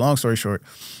 Anyways, long story short,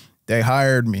 they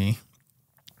hired me,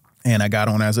 and I got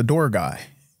on as a door guy.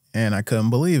 And I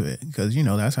couldn't believe it, because, you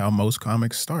know, that's how most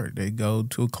comics start. They go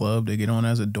to a club, they get on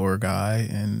as a door guy,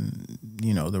 and,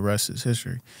 you know, the rest is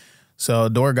history. So a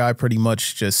door guy pretty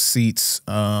much just seats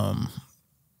the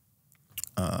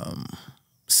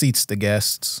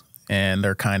guests, and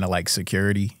they're kind of like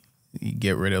security. You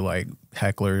get rid of like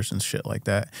hecklers and shit like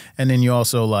that. And then you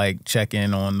also like check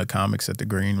in on the comics at the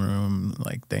green room,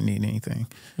 like they need anything,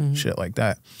 shit like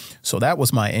that. So that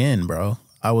was my end, bro.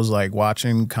 I was like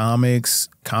watching comic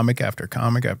after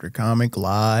comic after comic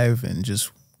live, and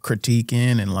just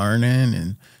critiquing and learning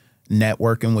and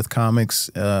networking with comics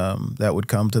that would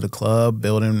come to the club,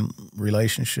 building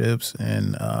relationships,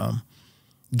 and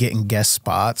getting guest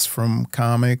spots from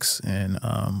comics, and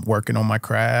working on my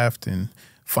craft and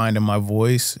finding my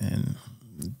voice. And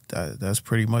that's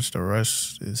pretty much, the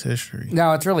rest is history.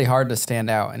 No, it's really hard to stand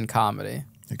out in comedy.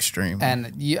 Extremely.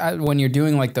 And when you're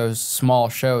doing like those small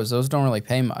shows, those don't really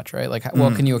pay much, right? Like,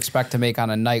 what can you expect to make on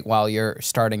a night while you're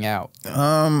starting out?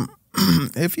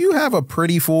 If you have a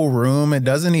pretty full room, it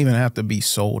doesn't even have to be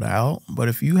sold out. But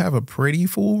if you have a pretty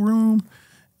full room,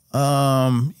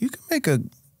 you can make a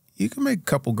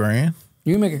couple grand.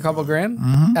 You can make a couple grand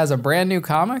as a brand new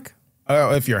comic.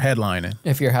 If you're headlining.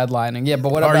 If you're headlining, yeah.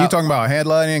 But what about? Are you talking about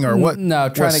headlining or what? No,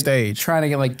 what stage?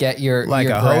 Trying to get your like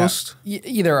your a host.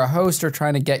 Either a host, or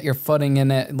trying to get your footing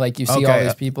in it. Like you see all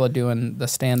these people doing the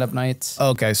stand-up nights.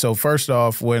 Okay, so first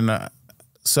off, open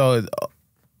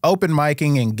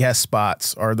micing and guest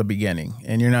spots are the beginning,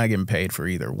 and you're not getting paid for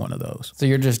either one of those. So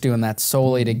you're just doing that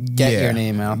solely to get your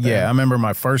name out there. Yeah, I remember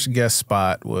my first guest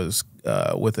spot was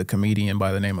with a comedian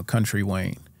by the name of Country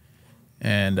Wayne,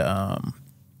 and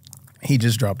he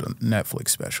just dropped a Netflix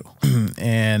special.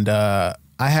 And I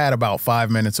had about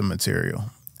 5 minutes of material,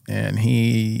 and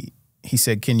he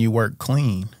said, can you work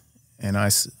clean? And I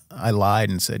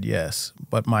lied and said yes,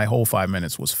 but my whole 5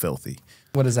 minutes was filthy.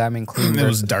 What does that mean, clean? It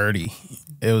was dirty.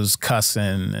 It was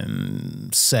cussing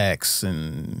and sex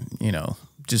and, you know,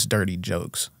 just dirty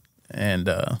jokes. And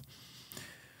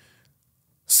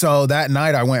so that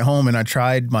night I went home and I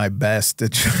tried my best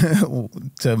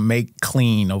to make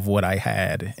clean of what I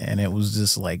had, and it was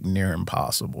just like near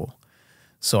impossible.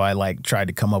 So I like tried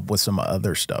to come up with some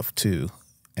other stuff too,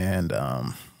 and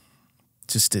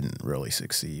just didn't really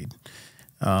succeed.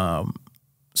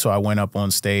 So I went up on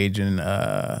stage, and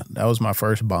that was my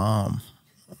first bomb.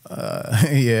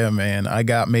 Yeah, man, I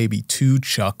got maybe 2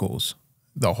 chuckles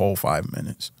the whole 5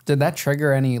 minutes. Did that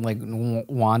trigger any like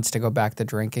wants to go back to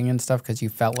drinking and stuff? Because you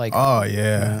felt like, oh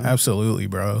yeah, absolutely,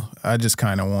 bro. I just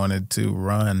kind of wanted to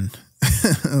run,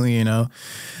 you know,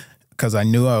 because I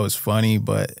knew I was funny,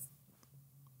 but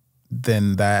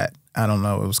then that, I don't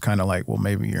know, it was kind of like, well,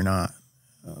 maybe you're not.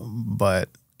 But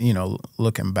you know,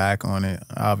 looking back on it,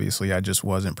 obviously I just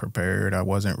wasn't prepared. I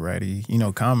wasn't ready. You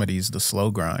know, comedy's the slow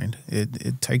grind.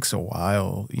 It takes a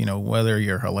while. You know, whether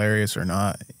you're hilarious or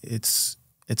not, it's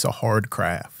a hard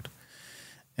craft.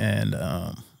 And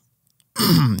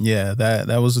yeah,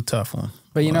 that was a tough one.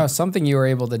 But you know, something you were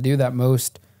able to do that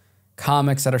most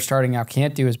comics that are starting out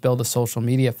can't do is build a social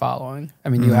media following. I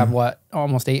mean, you have what,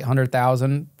 almost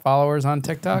 800,000 followers on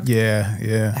TikTok? Yeah,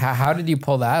 yeah. How did you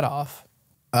pull that off?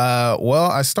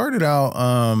 Well, I started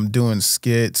out doing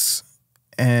skits,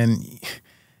 and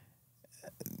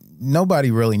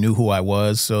nobody really knew who I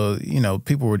was. So, you know,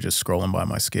 people were just scrolling by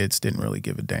my skits, didn't really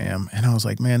give a damn. And I was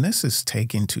like, man, this is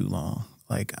taking too long.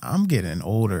 Like, I'm getting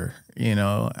older, you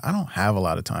know, I don't have a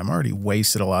lot of time. I already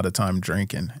wasted a lot of time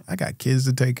drinking. I got kids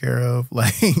to take care of.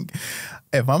 Like,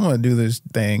 if I'm going to do this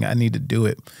thing, I need to do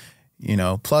it. you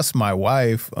know, plus my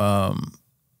wife,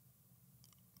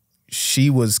 she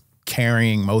was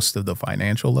carrying most of the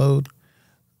financial load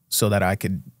so that I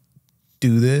could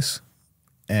do this.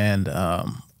 And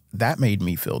that made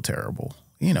me feel terrible,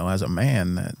 you know, as a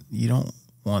man, that you don't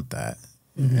want that.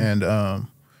 And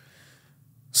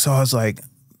so I was like,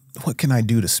 what can I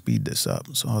do to speed this up?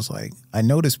 So I was like, I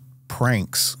noticed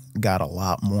pranks got a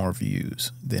lot more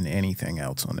views than anything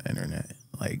else on the internet.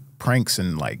 Like pranks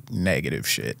and like negative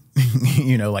shit,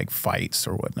 you know, like fights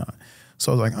or whatnot.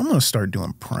 So I was like, I'm going to start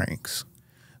doing pranks.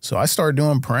 So I started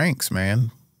doing pranks,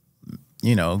 man,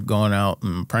 you know, going out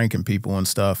and pranking people and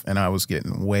stuff. And I was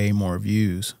getting way more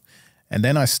views. And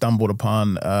then I stumbled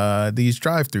upon these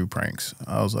drive-through pranks.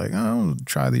 I was like, I'll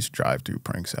try these drive-through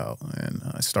pranks out. And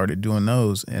I started doing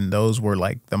those. And those were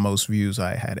like the most views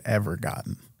I had ever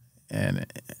gotten. And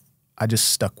I just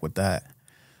stuck with that.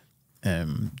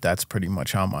 And that's pretty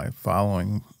much how my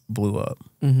following blew up.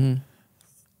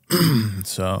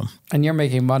 So. And you're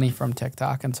making money from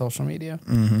TikTok and social media.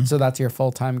 So that's your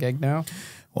full-time gig now?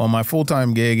 Well, my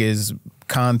full-time gig is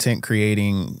content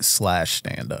creating /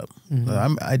 stand-up.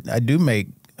 I do make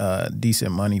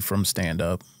decent money from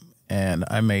stand-up, and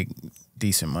I make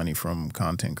decent money from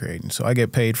content creating. So I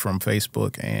get paid from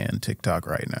Facebook and TikTok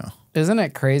right now. Isn't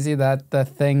it crazy that the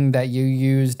thing that you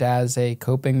used as a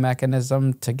coping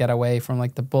mechanism to get away from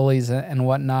like the bullies and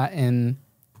whatnot in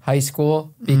high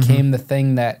school became the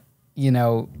thing that, you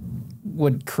know,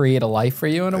 would create a life for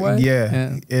you in a way?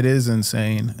 Yeah. It is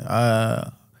insane.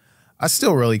 I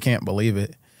still really can't believe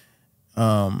it.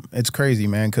 It's crazy,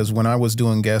 man, because when I was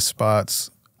doing guest spots,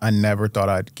 I never thought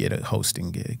I'd get a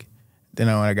hosting gig. Then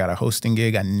when I got a hosting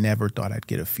gig, I never thought I'd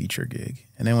get a feature gig.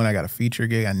 And then when I got a feature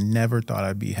gig, I never thought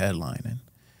I'd be headlining.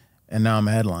 And now I'm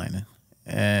headlining.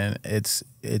 And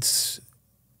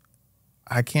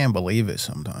I can't believe it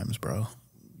sometimes, bro,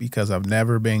 because I've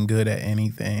never been good at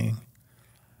anything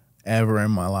ever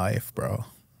in my life, bro.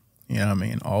 You know what I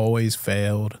mean? Always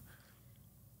failed.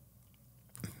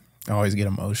 I always get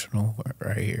emotional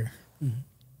right here.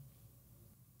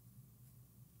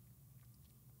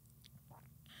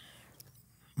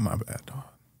 My bad, dog.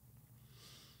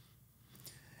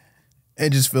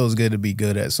 It just feels good to be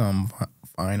good at something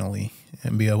finally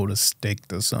and be able to stick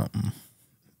to something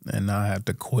and not have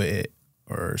to quit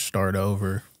or start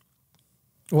over.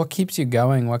 What keeps you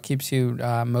going? What keeps you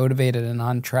motivated and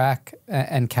on track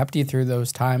and kept you through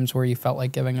those times where you felt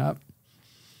like giving up?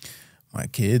 My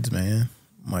kids, man.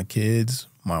 My kids,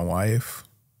 my wife,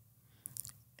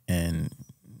 and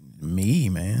me,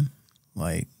 man.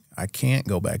 Like, I can't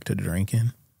go back to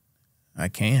drinking. I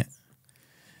can't.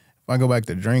 If I go back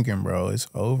to drinking, bro, it's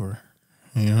over.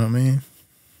 You know what I mean?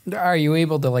 Are you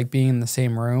able to like be in the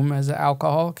same room as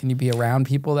alcohol? Can you be around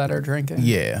people that are drinking?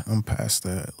 Yeah, I'm past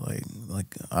that.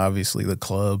 Like obviously the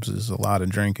clubs, there's a lot of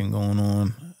drinking going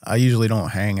on. I usually don't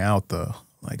hang out though.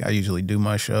 Like I usually do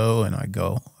my show and I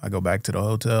go back to the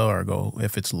hotel, or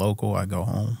if it's local, I go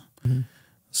home.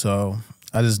 So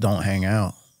I just don't hang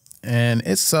out. And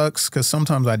it sucks because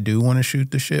sometimes I do want to shoot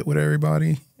the shit with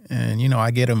everybody. And, you know,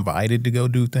 I get invited to go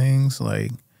do things.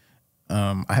 Like,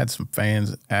 I had some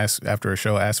fans after a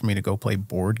show ask me to go play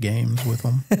board games with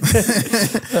them.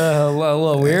 A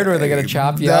little weird. Were they going to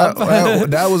chop you up?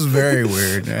 That was very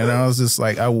weird. And I was just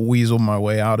like, I weaseled my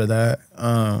way out of that.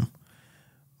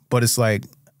 But it's like,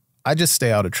 I just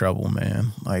stay out of trouble,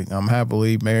 man. Like, I'm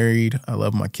happily married. I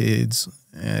love my kids.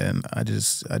 And I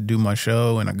do my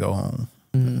show and I go home.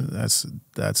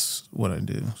 That's what I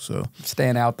do. So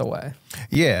staying out the way.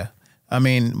 Yeah. I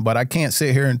mean, but I can't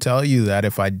sit here and tell you that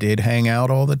if I did hang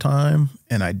out all the time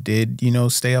and I did, you know,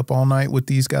 stay up all night with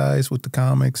these guys, with the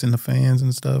comics and the fans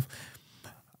and stuff,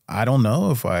 I don't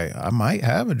know if I might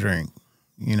have a drink,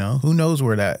 you know, who knows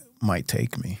where that might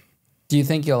take me. Do you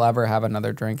think you'll ever have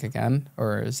another drink again,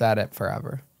 or is that it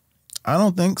forever? I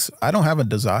don't think so. I don't have a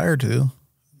desire to.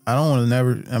 I don't want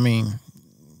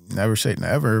to never say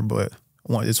never, but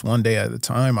it's one day at a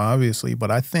time, obviously.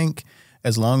 But I think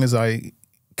as long as I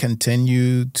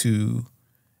continue to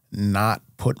not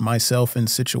put myself in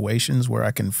situations where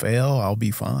I can fail, I'll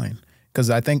be fine. Because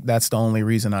I think that's the only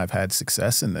reason I've had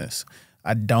success in this.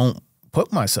 I don't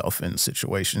put myself in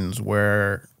situations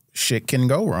where shit can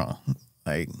go wrong.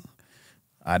 Like,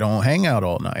 I don't hang out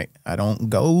all night. I don't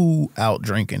go out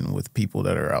drinking with people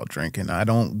that are out drinking. I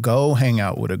don't go hang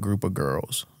out with a group of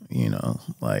girls, you know,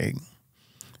 like.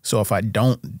 So if I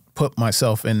don't put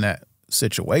myself in that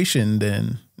situation,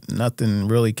 then nothing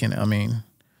really can, I mean,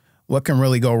 what can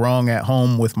really go wrong at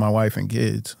home with my wife and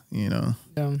kids, you know?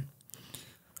 Yeah.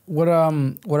 What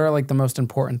are like the most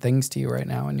important things to you right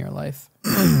now in your life?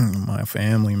 My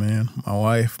family, man. My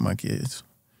wife, my kids.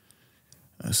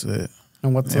 That's it.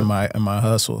 And what's in my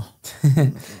hustle?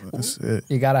 That's it.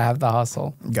 You gotta have the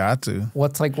hustle. Got to.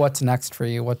 What's next for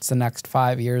you? What's the next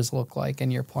 5 years look like in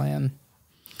your plan?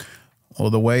 Well,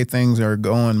 the way things are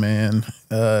going, man,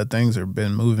 things have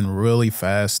been moving really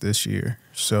fast this year.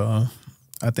 So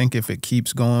I think if it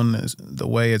keeps going the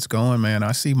way it's going, man,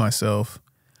 I see myself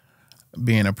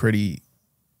being a pretty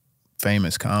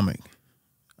famous comic.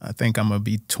 I think I'm going to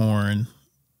be touring,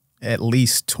 at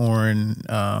least touring.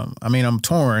 I mean, I'm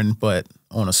touring, but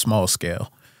on a small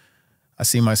scale. I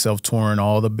see myself touring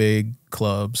all the big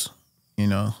clubs, you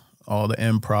know, all the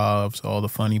improvs, all the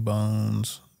Funny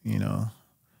Bones, you know,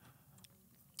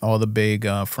 all the big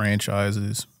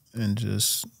franchises, and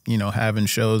just, you know, having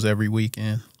shows every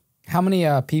weekend. How many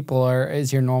people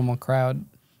is your normal crowd?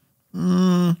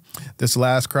 This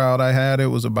last crowd I had, it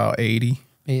was about 80.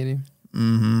 80.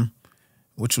 Mm-hmm.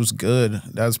 Which was good.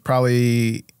 That's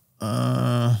probably,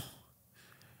 yeah,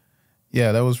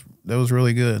 that was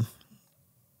really good.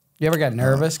 You ever get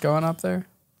nervous going up there?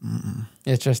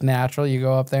 It's just natural. You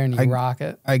go up there and you rock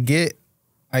it. I get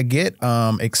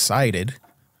excited.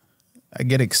 I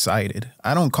get excited.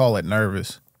 I don't call it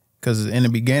nervous, because in the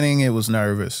beginning it was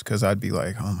nervous, because I'd be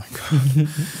like, oh my God,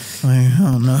 like,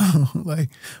 oh no, like.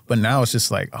 But now it's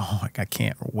just like, oh, like, I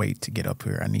can't wait to get up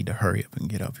here. I need to hurry up and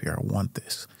get up here. I want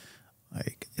this.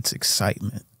 Like, it's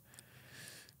excitement,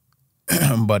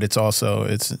 but it's also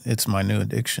it's my new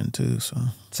addiction too.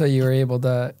 So you were able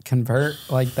to convert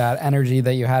like that energy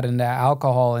that you had into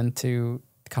alcohol into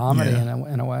comedy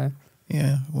in a way.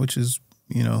 Yeah, which is,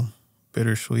 you know,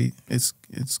 bittersweet. It's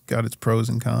got its pros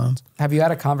and cons. Have you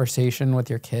had a conversation with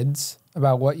your kids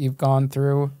about what you've gone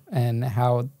through and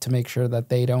how to make sure that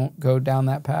they don't go down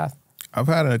that path? I've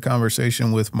had a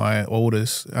conversation with my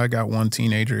oldest. I got one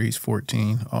teenager, he's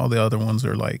 14. All the other ones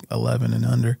are like 11 and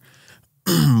under.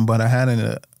 But I had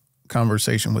a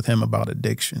conversation with him about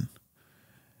addiction,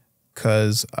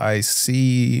 because I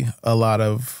see a lot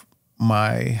of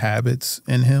my habits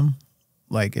in him.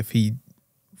 Like, if he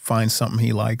finds something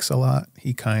he likes a lot,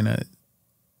 he kind of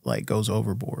like goes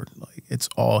overboard. Like, it's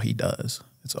all he does.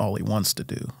 It's all he wants to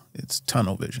do. It's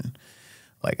tunnel vision.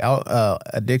 Like,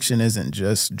 addiction isn't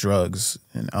just drugs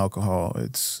and alcohol.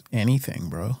 It's anything,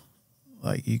 bro.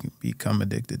 Like, you can become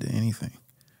addicted to anything.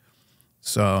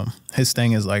 So his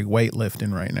thing is like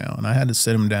weightlifting right now. And I had to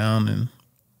sit him down and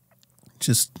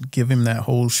just give him that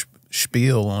whole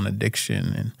spiel on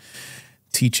addiction and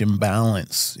teach him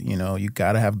balance. You know, you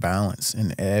got to have balance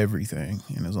in everything.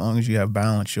 And as long as you have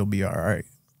balance, you'll be all right.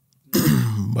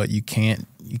 But you can't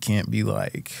be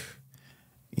like,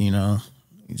 you know,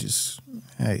 you just,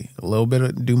 hey, a little bit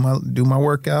of do my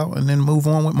workout and then move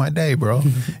on with my day, bro.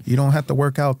 You don't have to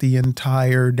work out the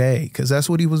entire day, because that's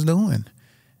what he was doing.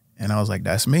 And I was like,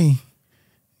 that's me,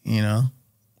 you know.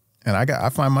 And I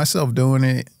find myself doing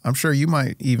it. I'm sure you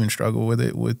might even struggle with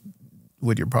it with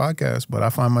your podcast, but I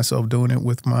find myself doing it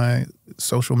with my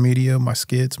social media, my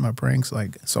skits, my pranks.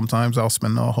 Like, sometimes I'll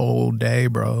spend the whole day,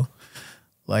 bro,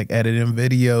 like editing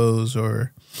videos,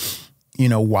 or, you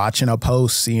know, watching a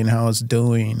post, seeing how it's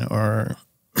doing, or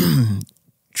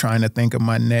trying to think of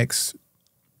my next,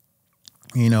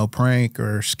 you know, prank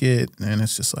or skit. And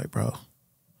it's just like, bro,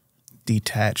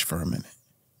 detach for a minute.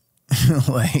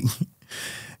 Like,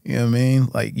 you know what I mean?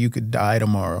 Like, you could die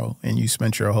tomorrow and you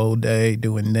spent your whole day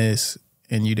doing this,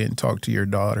 and you didn't talk to your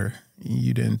daughter.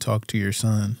 You didn't talk to your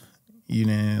son. You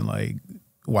didn't, like,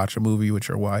 watch a movie with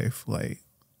your wife. Like,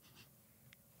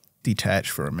 detach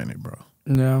for a minute, bro.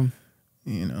 No.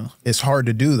 You know, it's hard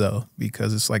to do, though,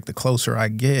 because it's like the closer I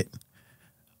get,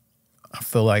 I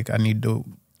feel like I need to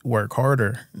work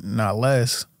harder, not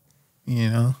less, you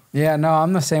know? Yeah, no,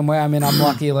 I'm the same way. I mean, I'm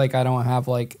lucky, like, I don't have,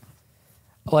 like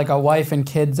a wife and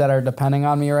kids that are depending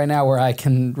on me right now, where I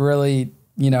can really,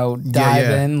 you know, dive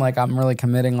in. Like, I'm really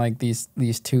committing, like, these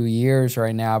 2 years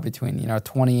right now between, you know,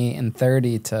 28 and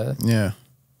 30 to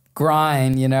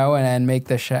grind, you know, and make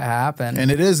this shit happen. And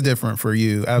it is different for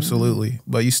you, absolutely.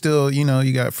 But you still, you know,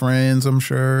 you got friends, I'm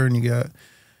sure, and you got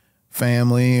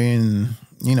family, and,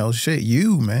 you know, shit,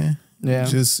 you, man. Yeah.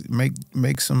 Just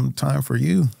make some time for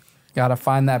you. Got to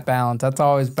find that balance. That's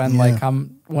always been like,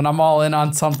 when I'm all in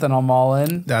on something, I'm all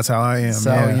in. That's how I am.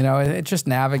 So, you know, it's just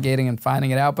navigating and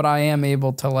finding it out. But I am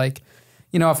able to, like,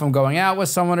 you know, if I'm going out with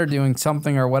someone or doing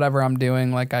something or whatever I'm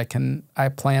doing, like, I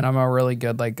plan. I'm a really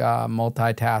good, like,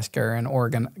 multitasker and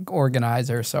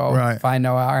organizer. So if I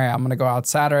know, all right, I'm going to go out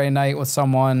Saturday night with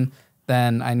someone,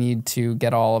 then I need to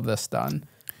get all of this done.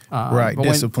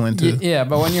 Discipline too. Yeah,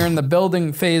 but when you're in the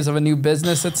building phase of a new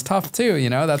business, it's tough too. You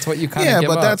know, that's what you kind of give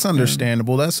up. That's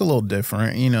understandable. That's a little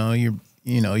different. You know,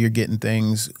 you're getting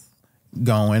things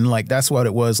going. Like, that's what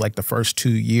it was. Like, the first 2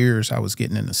 years I was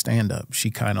getting into stand-up, she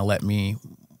kind of let me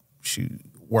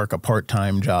work a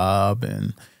part-time job,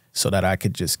 and so that I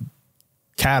could just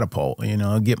catapult, you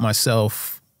know, get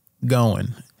myself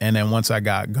going. And then once I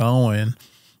got going,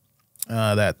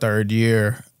 that third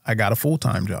year, I got a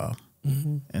full-time job.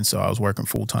 And so I was working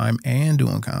full-time and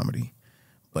doing comedy.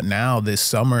 But now this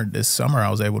summer I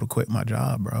was able to quit my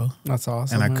job, bro. That's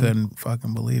awesome. And I couldn't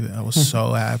fucking believe it. I was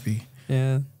so happy.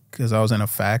 Yeah. Because I was in a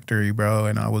factory, bro,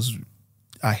 and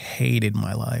I hated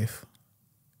my life.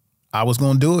 I was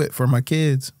going to do it for my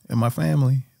kids and my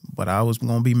family, but I was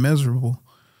going to be miserable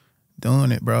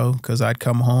doing it, bro, because I'd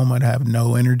come home, I'd have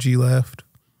no energy left.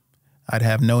 I'd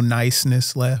have no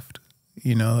niceness left.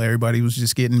 You know, everybody was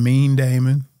just getting mean,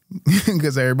 Damon,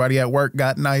 because everybody at work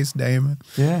got nice, Damon.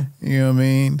 Yeah. You know what I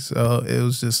mean? So it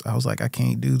was just, I was like, I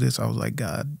can't do this. I was like,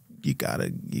 God, you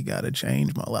gotta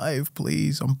change my life,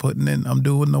 please. I'm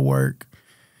doing the work.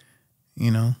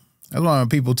 You know? That's why when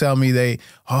people tell me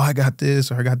I got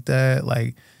this or I got that.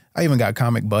 Like, I even got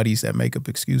comic buddies that make up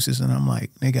excuses, and I'm like,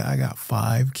 nigga, I got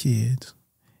 5 kids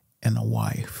and a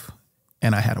wife,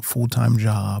 and I had a full-time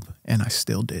job, and I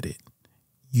still did it.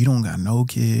 You don't got no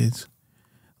kids.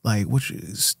 Like,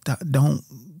 don't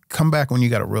come back when you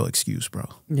got a real excuse, bro.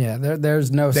 Yeah,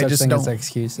 there's no such thing as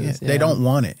excuses. Yeah, they don't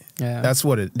want it. Yeah. That's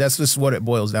just what it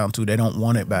boils down to. They don't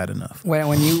want it bad enough.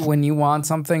 When you want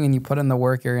something and you put in the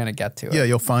work, you're gonna get to it. Yeah,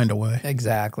 you'll find a way.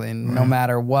 Exactly. No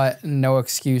matter what, no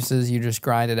excuses. You just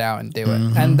grind it out and do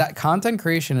it. And that content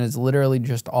creation is literally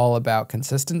just all about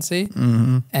consistency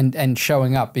and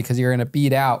showing up, because you're gonna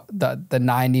beat out the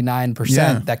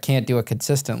 99% that can't do it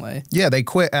consistently. Yeah, they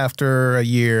quit after a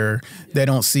year. They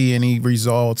don't see any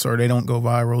results, or they don't go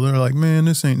viral. They're like, man,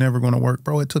 this ain't never gonna work,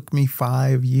 bro. It took me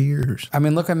 5 years. I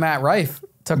mean, look at Matt Rife.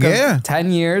 Took him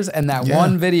 10 years, and that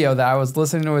one video that I was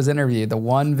listening to his interview, the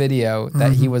one video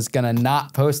that he was gonna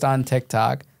not post on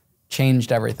TikTok,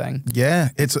 changed everything. Yeah,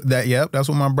 it's that. Yep, that's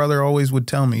what my brother always would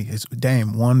tell me. It's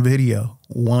damn one video,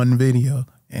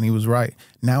 and he was right.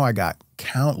 Now I got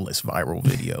countless viral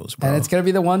videos, bro. And it's gonna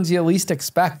be the ones you least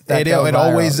expect. That it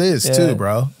always is too,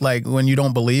 bro. Like, when you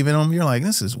don't believe in them, you're like,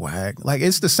 this is whack. Like,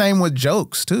 it's the same with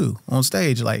jokes too on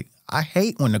stage. Like, I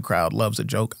hate when the crowd loves a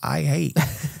joke. I hate.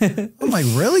 I'm like,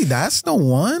 really? That's the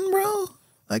one, bro?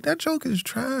 Like, that joke is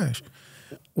trash.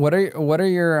 What are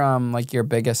your like your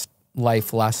biggest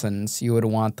life lessons you would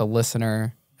want the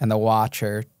listener and the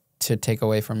watcher to take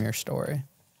away from your story?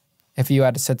 If you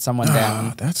had to sit someone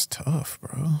down. That's tough,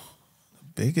 bro. The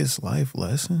biggest life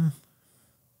lesson?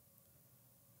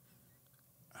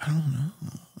 I don't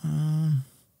know.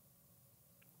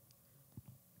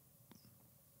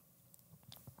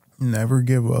 Never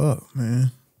give up,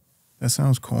 man. That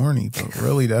sounds corny, but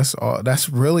really, that's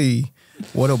really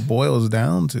what it boils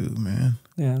down to, man.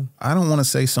 Yeah. I don't want to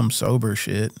say some sober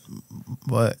shit,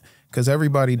 but because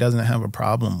everybody doesn't have a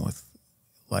problem with,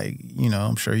 like, you know,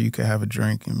 I'm sure you could have a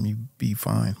drink and you be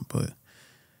fine, but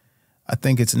I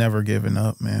think it's never giving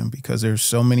up, man, because there's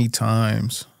so many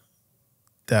times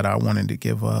that I wanted to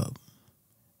give up,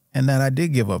 and that I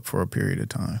did give up for a period of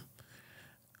time.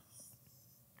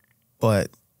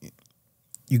 But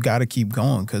you got to keep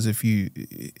going, because if you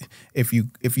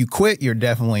quit, you're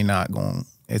definitely not going.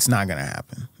 It's not going to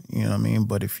happen. You know what I mean?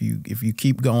 But if you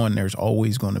keep going, there's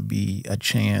always going to be a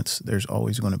chance. There's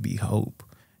always going to be hope.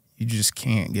 You just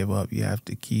can't give up. You have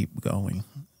to keep going,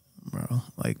 bro.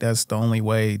 Like, that's the only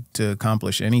way to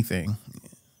accomplish anything,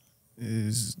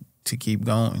 is to keep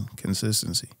going.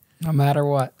 Consistency. No matter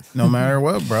what. No matter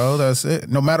what, bro. That's it.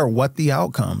 No matter what the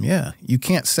outcome. Yeah. You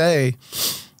can't say,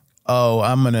 oh,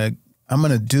 I'm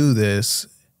gonna do this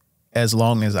as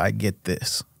long as I get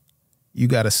this. You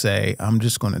got to say, I'm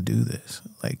just going to do this.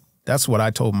 Like, that's what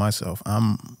I told myself.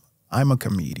 I'm a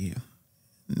comedian,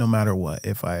 no matter what.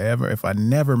 If I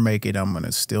never make it, I'm going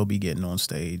to still be getting on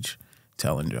stage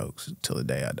telling jokes till the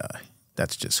day I die.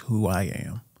 That's just who I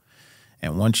am.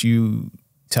 And once you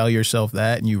tell yourself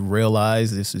that and you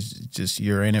realize this is just,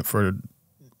 you're in it for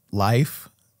life,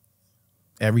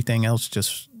 everything else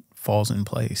just falls in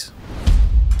place.